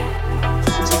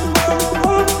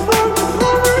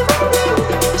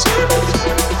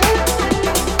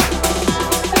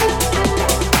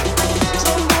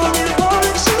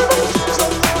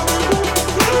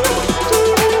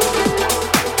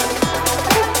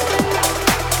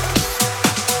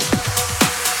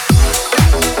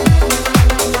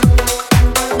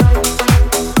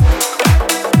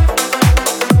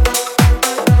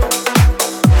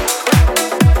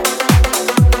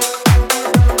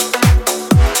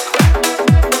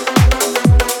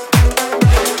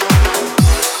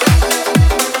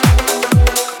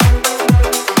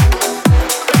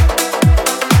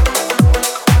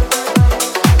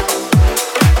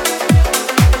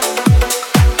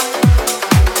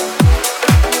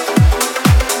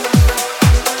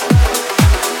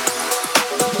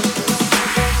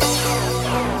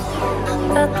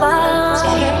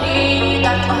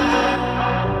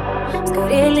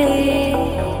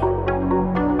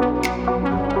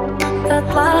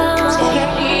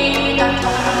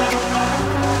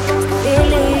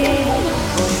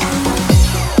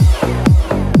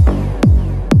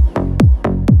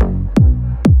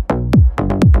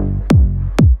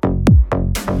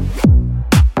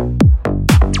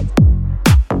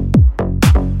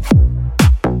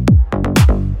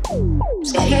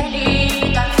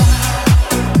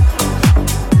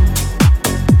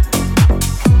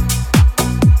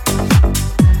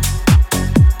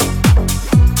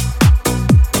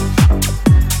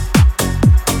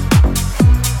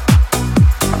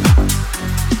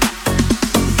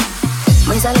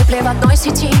 Залипли в одной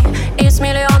сети, из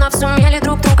миллионов сумели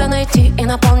друг друга найти. И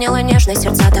наполнила нежность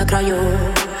сердца до краев.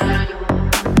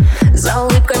 За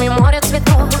улыбками море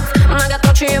цветов,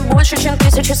 многоточие больше, чем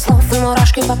 1000 слов. И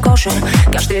мурашки по коже,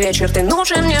 каждый вечер ты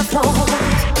нужен мне вновь.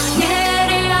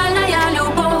 Нереальная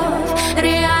любовь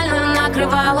реально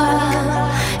накрывала,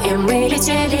 и мы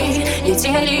летели,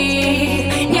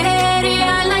 летели.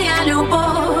 Нереальная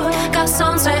любовь, как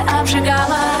солнце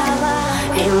обжигала,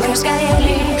 и мы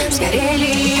сгорели,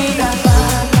 сгорели дотла.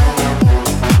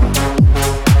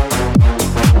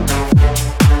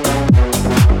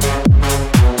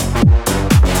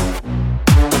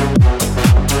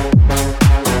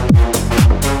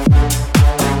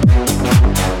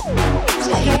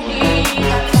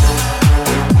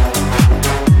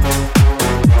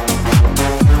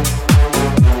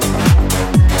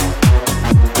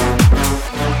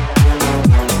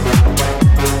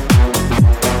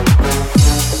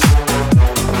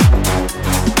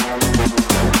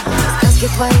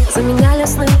 Звуки твои заменяли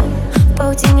сны, в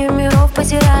паутине миров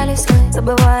потерялись мы,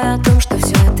 забывая о том, что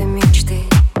все это мечты.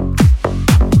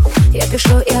 Я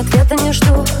пишу и ответа не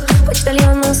жду.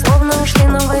 Почтальоны словно ушли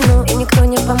на войну, и никто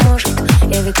не поможет.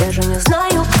 Я ведь даже не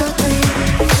знаю, кто ты.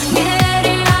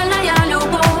 Нереальная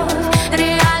любовь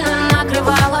реально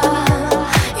накрывала,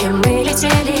 и мы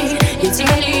летели,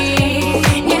 летели.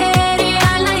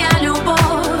 Нереальная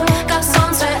любовь, как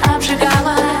солнце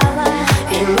обжигала,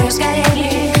 и мы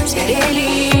сгорели,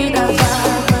 сгорели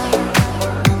дотла.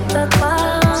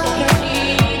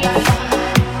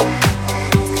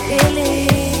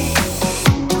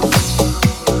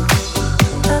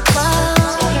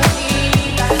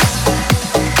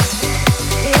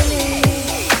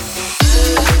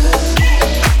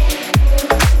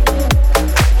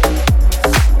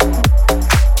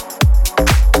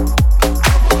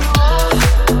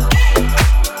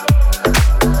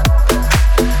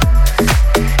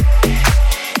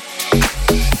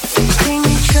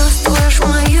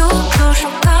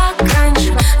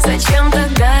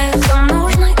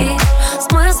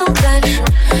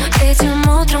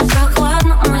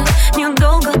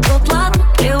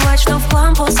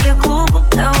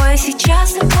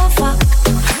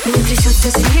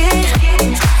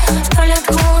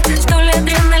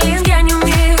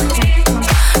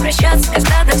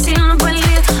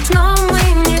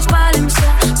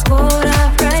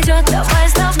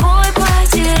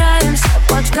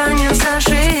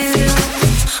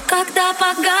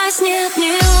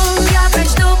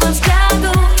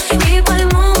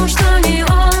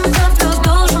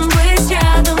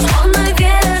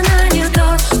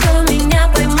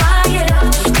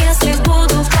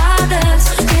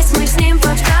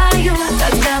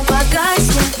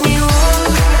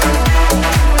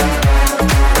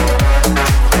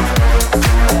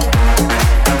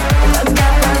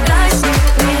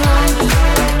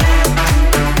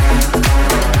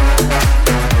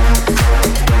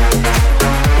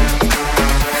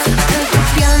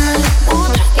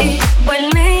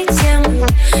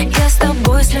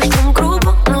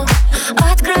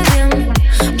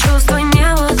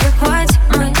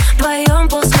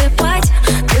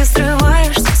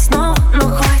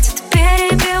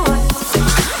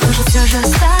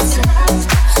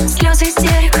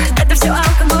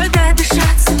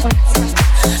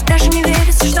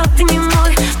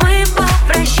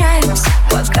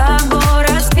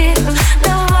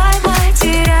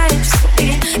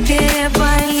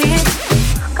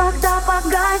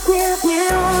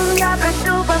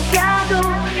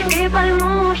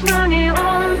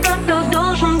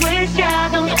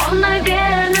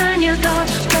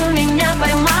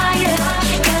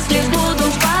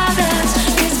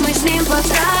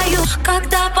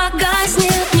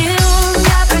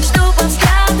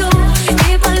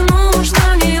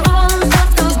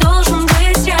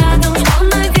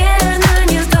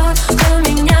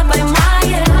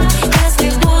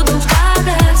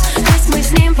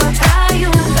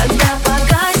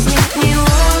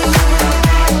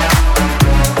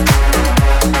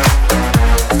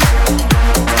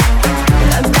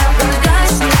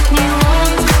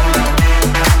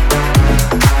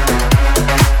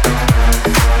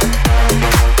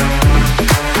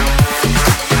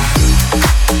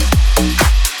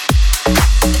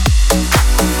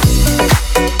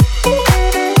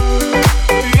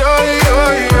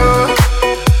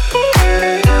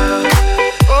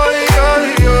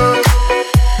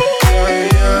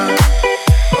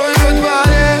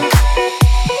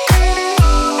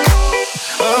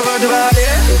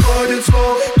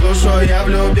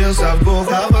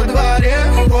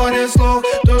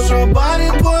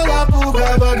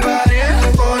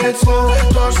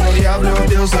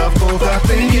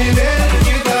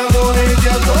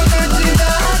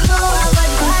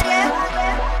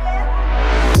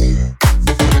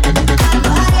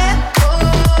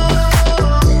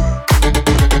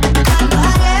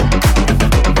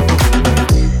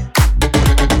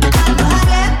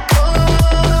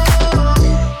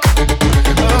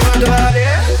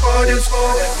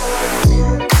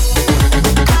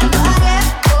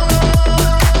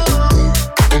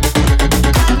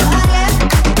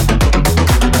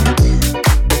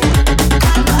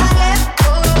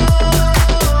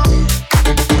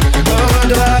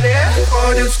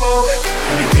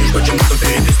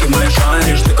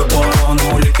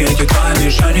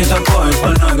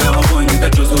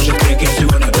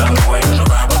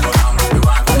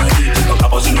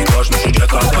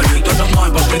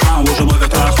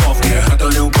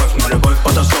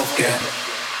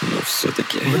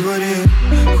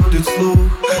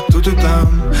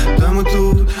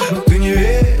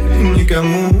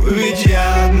 Ведь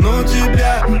я одну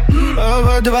тебя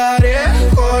во дворе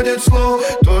ходит слух,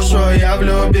 то, что я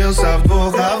влюбился в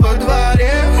двух. А во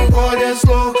дворе ходит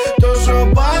слух, то, что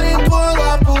парень твой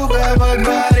лопуха. Во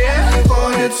дворе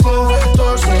ходит слух,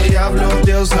 то, что я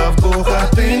влюбился в двух. А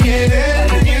ты не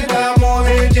верь никому,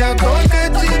 ведь я только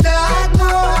тебя одну.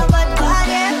 Во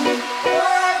дворе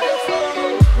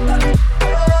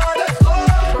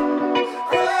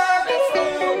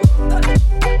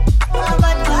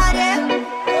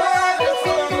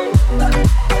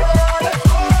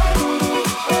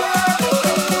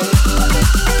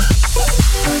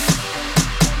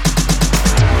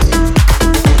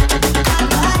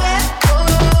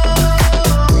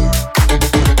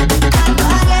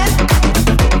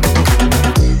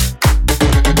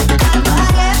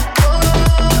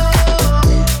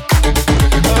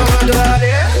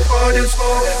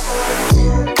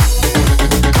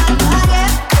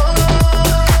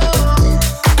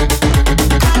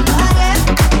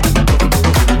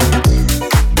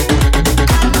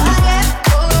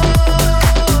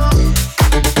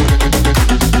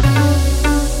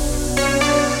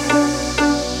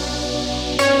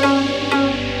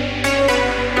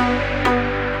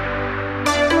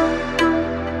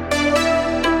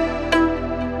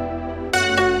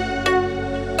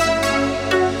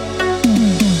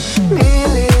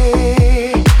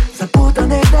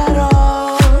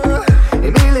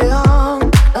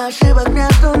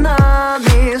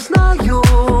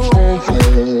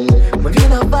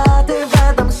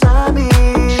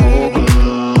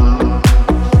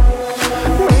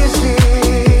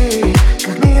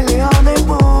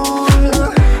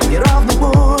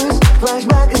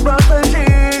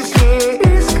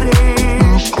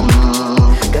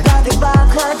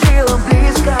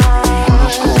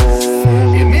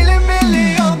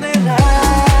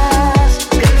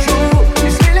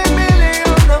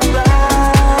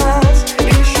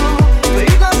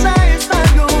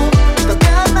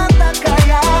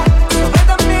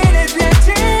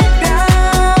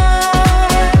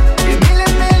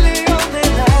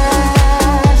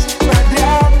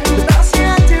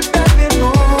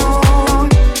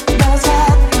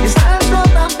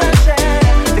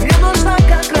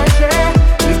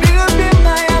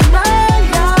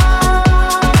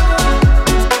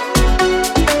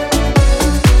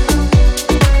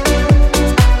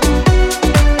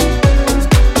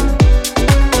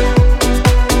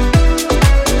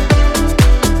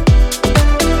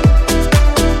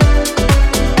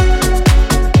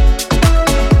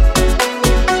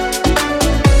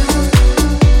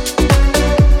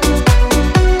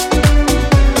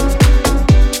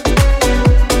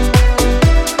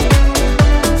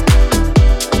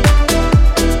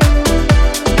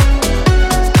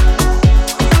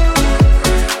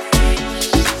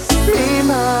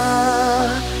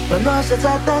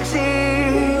проносятся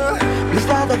такси,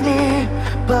 блестят огни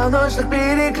полночных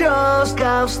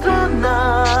перекрестков.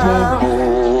 Странно,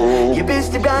 я без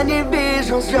тебя не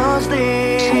вижу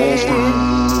звезды.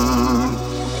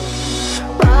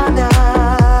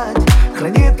 Память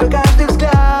хранит твой каждый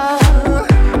взгляд.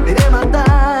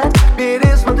 Перемотать,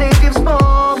 пересмотреть и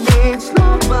вспомнить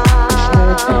снова.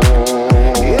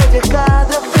 Этих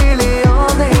кадров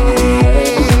миллионы.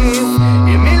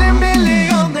 И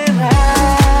миллионный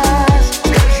раз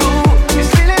скажу, из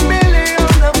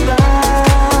миллионов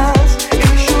раз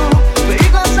ищу твои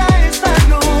глаза и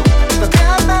ставлю, что ты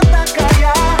одна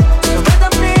такая, что в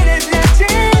этом мире для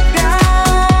тебя.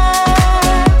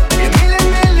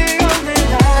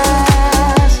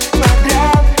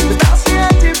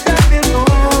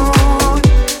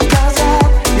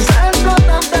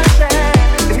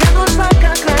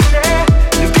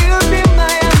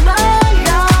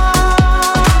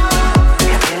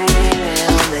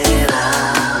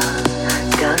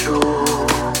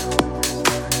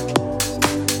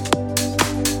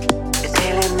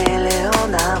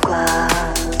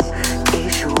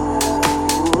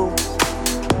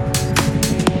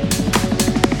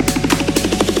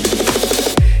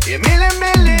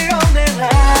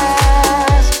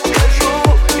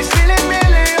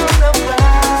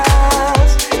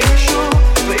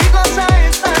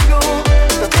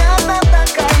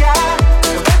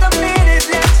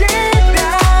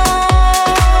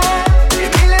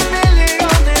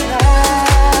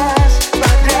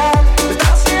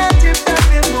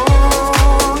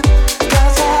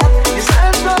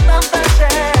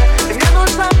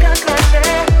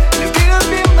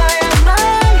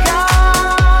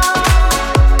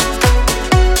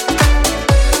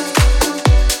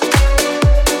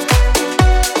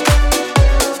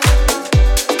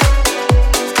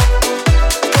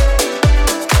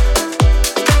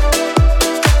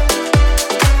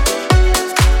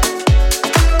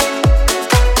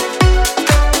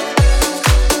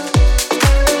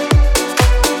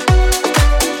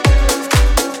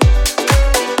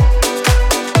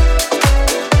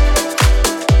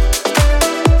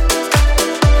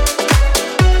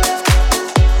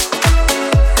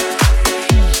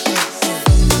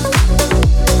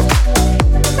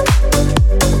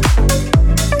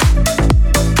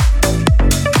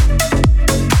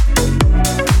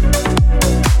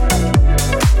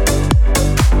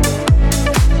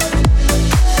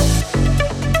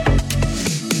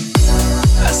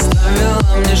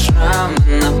 мне шрамы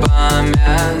на память.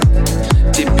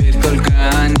 Теперь только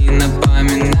они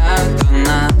напоминают о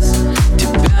нас.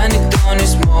 Тебя никто не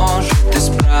сможет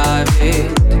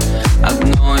исправить.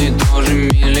 Одно и то же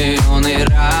миллионы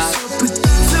раз.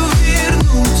 Пытаться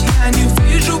вернуть, я не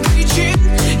вижу причин.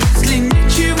 Если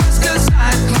нечего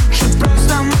сказать, лучше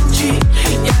просто молчи.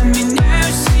 Я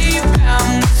меняю себя,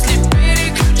 мысли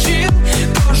переключил.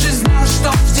 Тоже знал,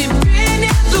 что в тебе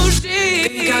нет души.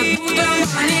 Ты как будто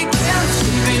манекен, в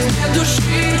тебе нет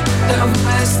души.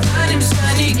 Давай останемся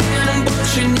никем,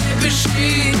 больше не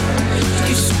пиши.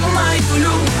 И всю мою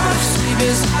любовь в себе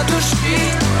задуши.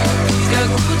 Ты как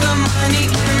будто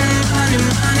манекен,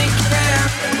 манекен.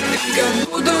 Ты как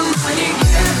будто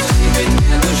манекен, в тебе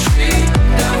нет души.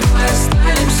 Давай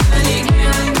останемся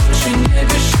никем, больше не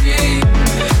пиши.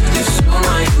 Ты всю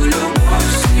мою любовь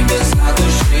в себе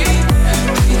задуши.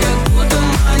 Ты как будто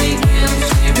манекен, в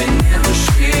тебе нет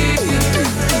души.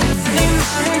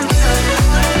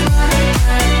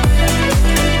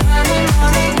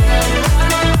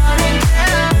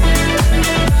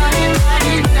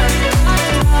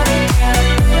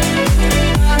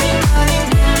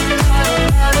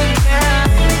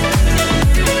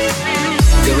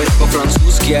 Говорю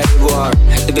по-французски «Аревуар».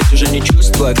 Это ведь уже не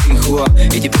чувство пихуа.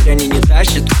 И теперь они не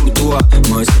тащат куртуа.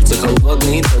 Мое сердце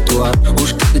холодный тротуар.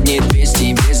 Уж как-то дней 200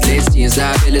 и без лести.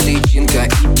 Забили личинка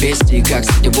и пести. Как,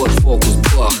 кстати, вот фокус,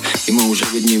 бог. И мы уже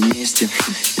ведь не вместе.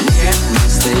 Не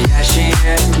настоящие,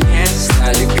 не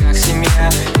стали как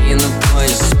семья. И на то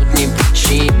есть сотни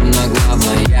причин. Но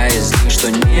главное из них, что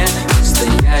не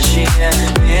настоящие.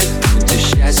 Нет, это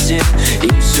счастье. И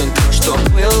все то, что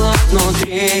было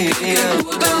внутри. Как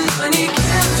будто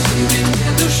манекен, в тебе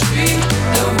нет души.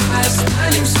 Давай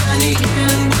останемся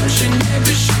никем, больше не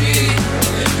пиши.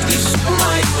 Ты всю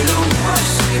мою любовь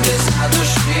в себе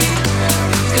задуши.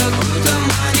 Ты как будто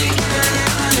манекен,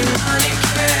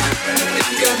 манекен.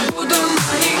 Ты как будто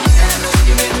манекен, в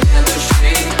тебе нет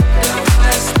души.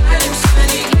 Давай останемся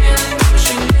никем,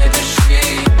 больше не пиши.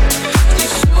 Ты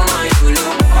всю мою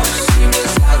любовь в себе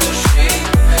задуши.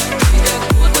 Ты как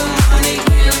будто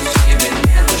манекен, в тебе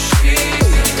нет души.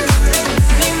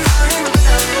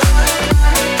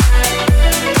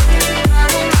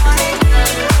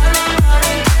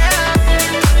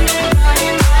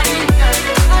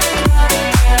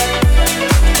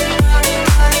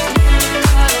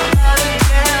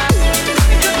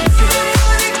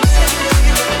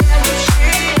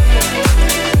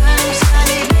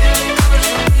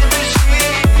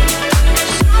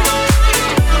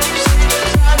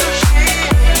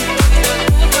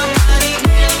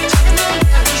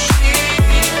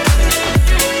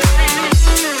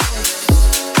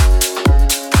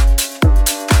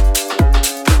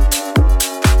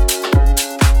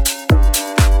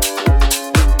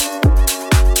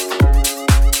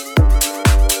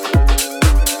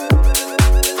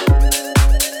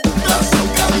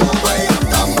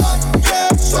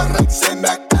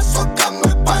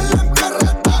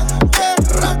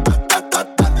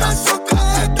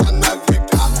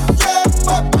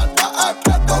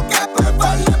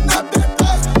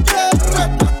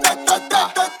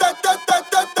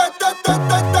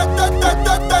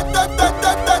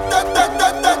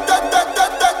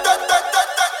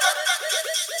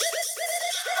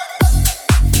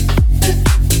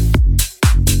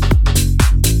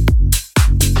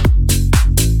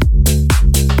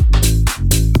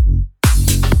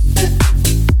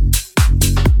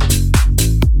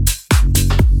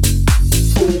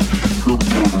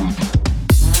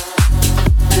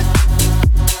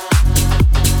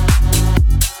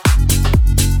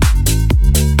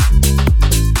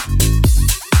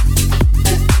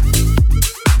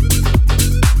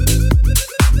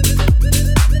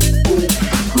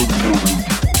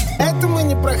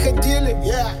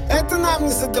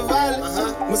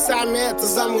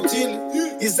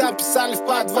 Записали в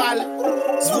подвале,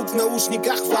 звук в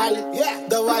наушниках валит.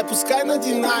 Давай пускай на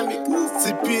динамик, с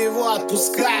цепи его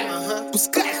отпускай.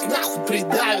 Пускай их нахуй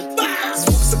придавит.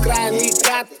 Звук с окраины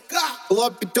кат,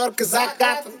 лоб пятеркой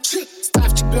закатан.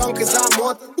 Ставчик пленкой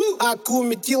замотан, аку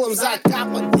метилом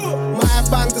закапан. Моя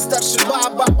банда старше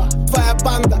баба, твоя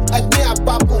банда одни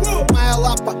обапла. Моя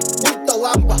лапа будто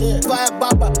лампа, твоя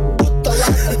баба будто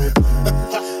лампа.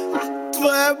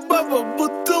 Твоя баба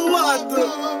будто ладно.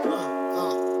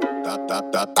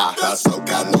 Та-та-та-та,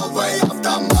 сука, новый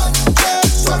автомат.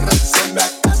 47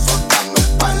 сука, мы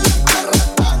палим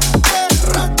города.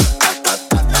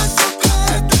 Ра-та-та-та-та, сука,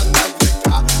 это на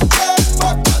века.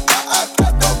 Попада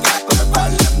опять, мы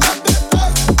палим на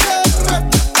битах.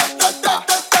 Ра-та-та-та-та.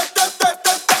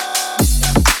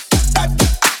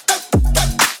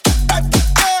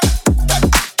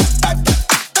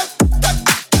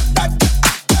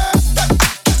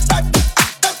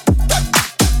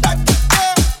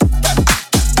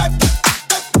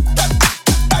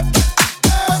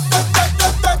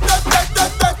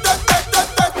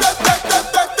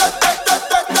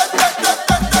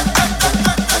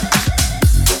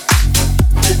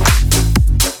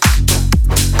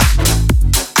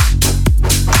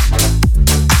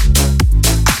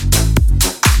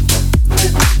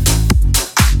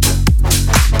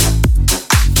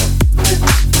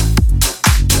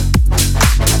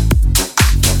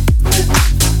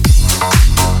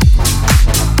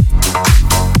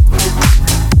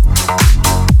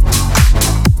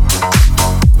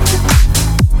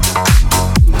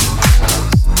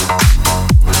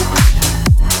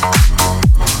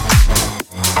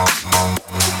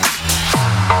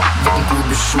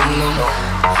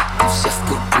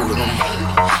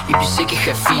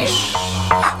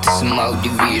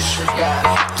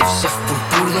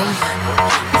 черном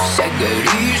вся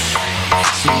горишь.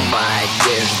 Снимай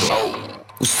одежду,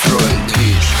 устроим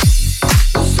движ.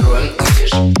 Устроим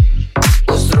движ,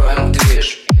 устроим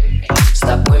движ. С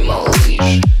тобой,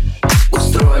 малыш.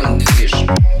 Устроим движ,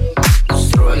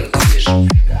 устроим движ.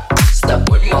 С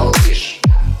тобой, малыш.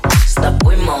 С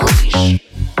тобой, малыш.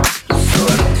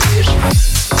 Устроим движ.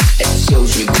 Это все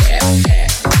уже грех.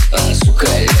 Он, сука,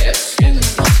 лев.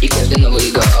 И каждый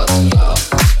Новый год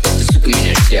эта сука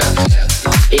меня ждет.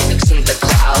 И как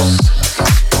Санта-Клаус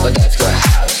попадает в твой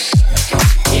хаус.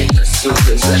 И эта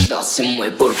сука заждался мой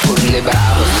пурпурный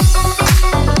браус.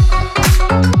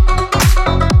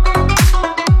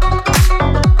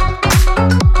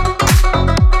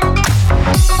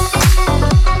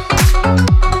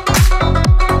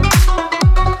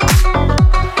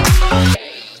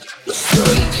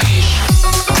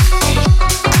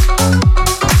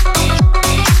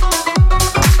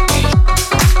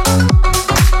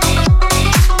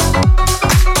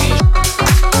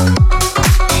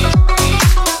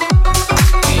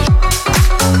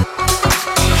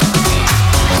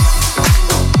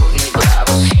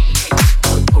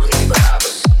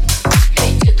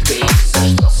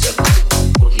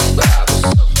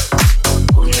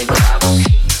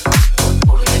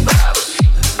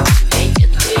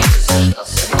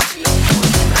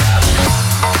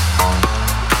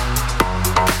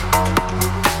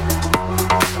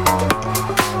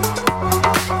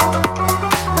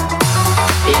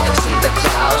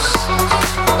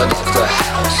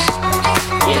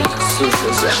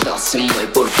 Заждался мой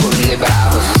пурпурный браус.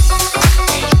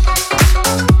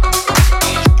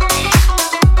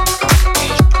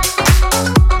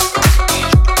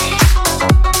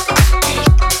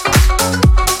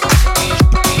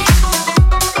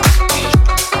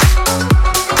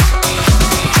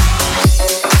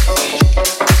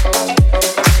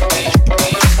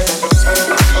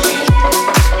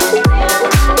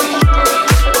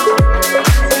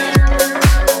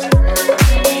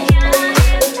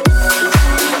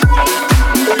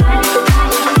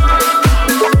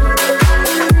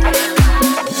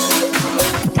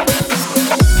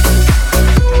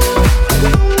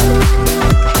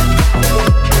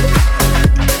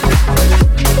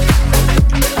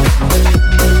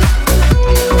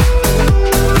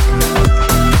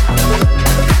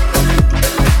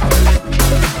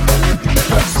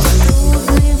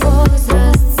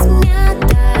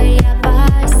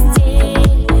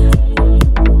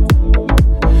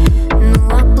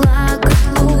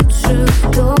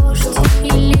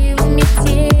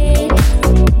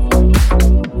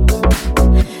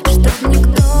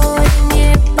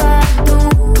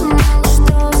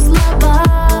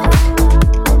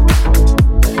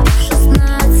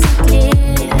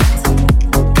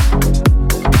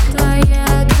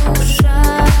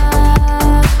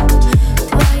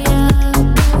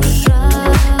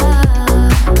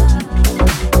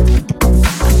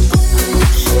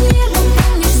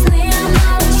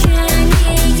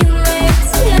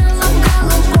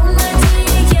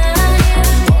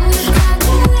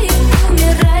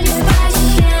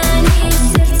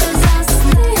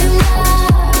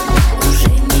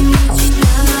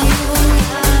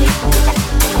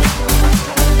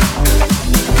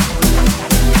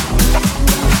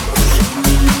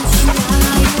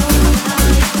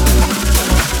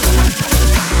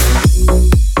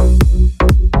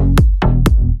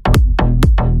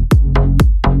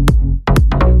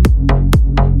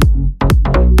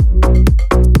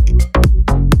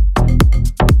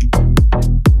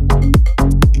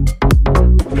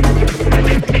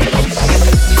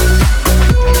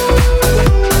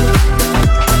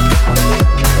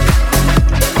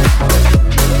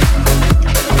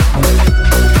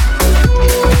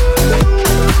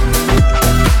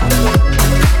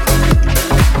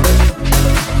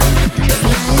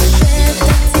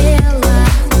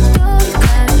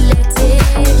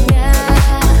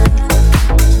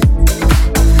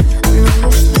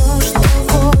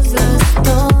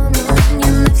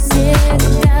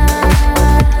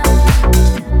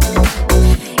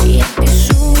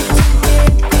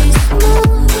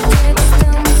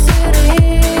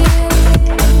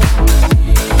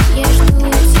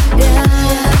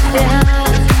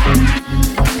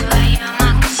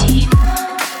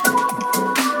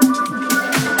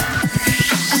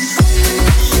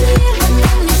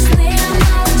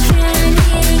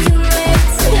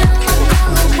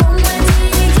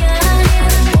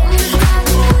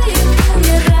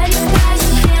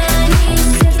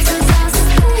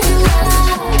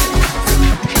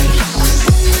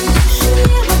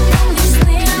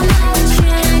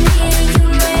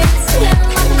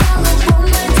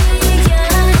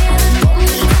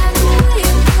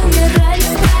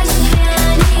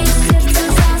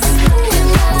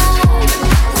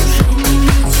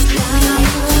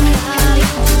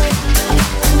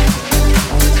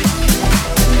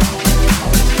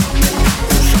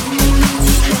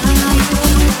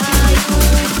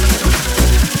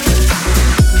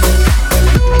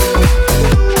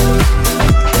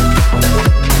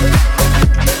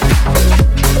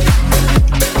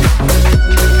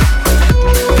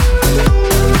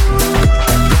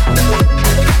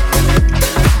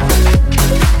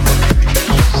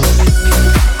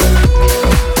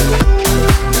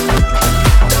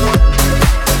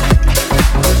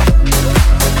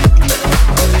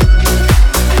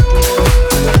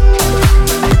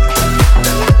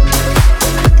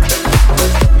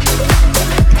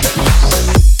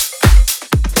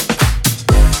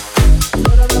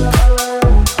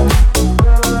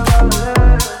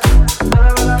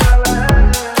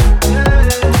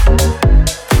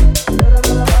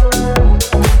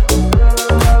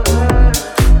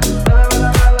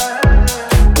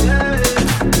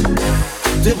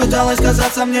 пыталась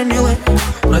казаться мне милой,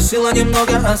 просила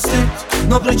немного остыть,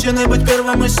 но причиной быть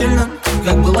первым и сильным,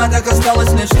 как была, так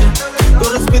осталась лишь ты.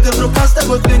 Город спит и вдруг нас с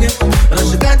тобой клинит,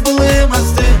 разжигать былые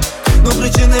мосты, но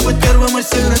причиной быть первым и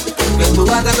сильным, как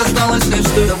была, так осталась лишь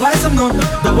ты. Давай со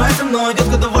мной,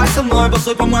 детка, давай со мной,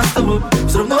 босой по мостовой,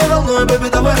 взрывной волной, бэби,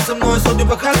 давай со мной, сотню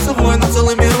покарцевой, на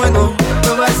целый мир войной.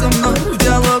 Давай со мной в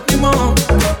диалог не мог,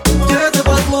 где-то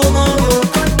под луной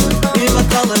и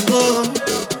под алым.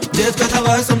 Детка,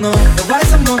 давай со мной,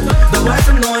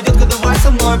 детка, давай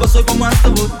со мной, босой по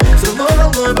мостовой, взрывной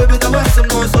волной, бэби, давай со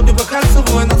мной, сотню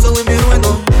покарцевой, на целый мир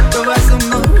войной. Давай со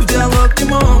мной в диалог не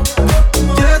мог,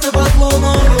 где-то под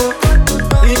луной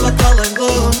и под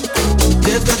алым.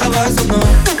 Детка, давай со мной.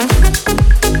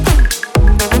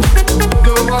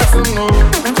 Давай со мной.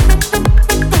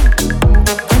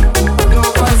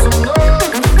 Давай со мной,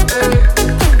 эй.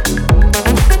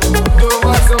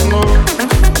 Давай со мной.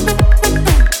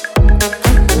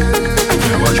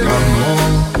 Девочка, ну,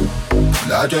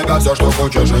 для тебя все, что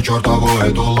хочешь, и чертову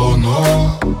эту луну.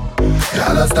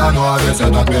 Я достану, а весь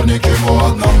этот мир ни к чему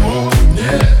одному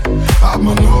не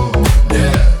обману,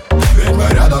 нет. Ведь мы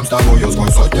рядом с тобою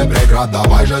сквозь сотни преград.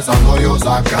 Давай же со мною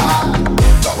закат.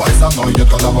 Давай со мной,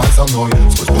 детка, давай со мной,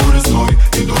 сквозь бурь зной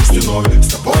и дождь стеной.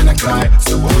 С тобой на край, с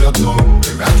тобой одной,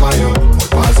 время твое, мой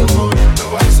позывной.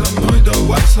 Давай со мной,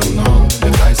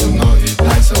 летай со мной и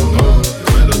дай со мной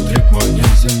в этот трип мой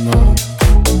неземной.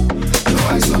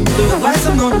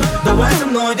 Давай со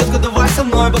мной, детка, давай со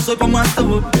мной, босой по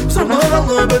мостовой, взрывной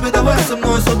волной, бэби, давай со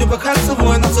мной, сотню покарцевой.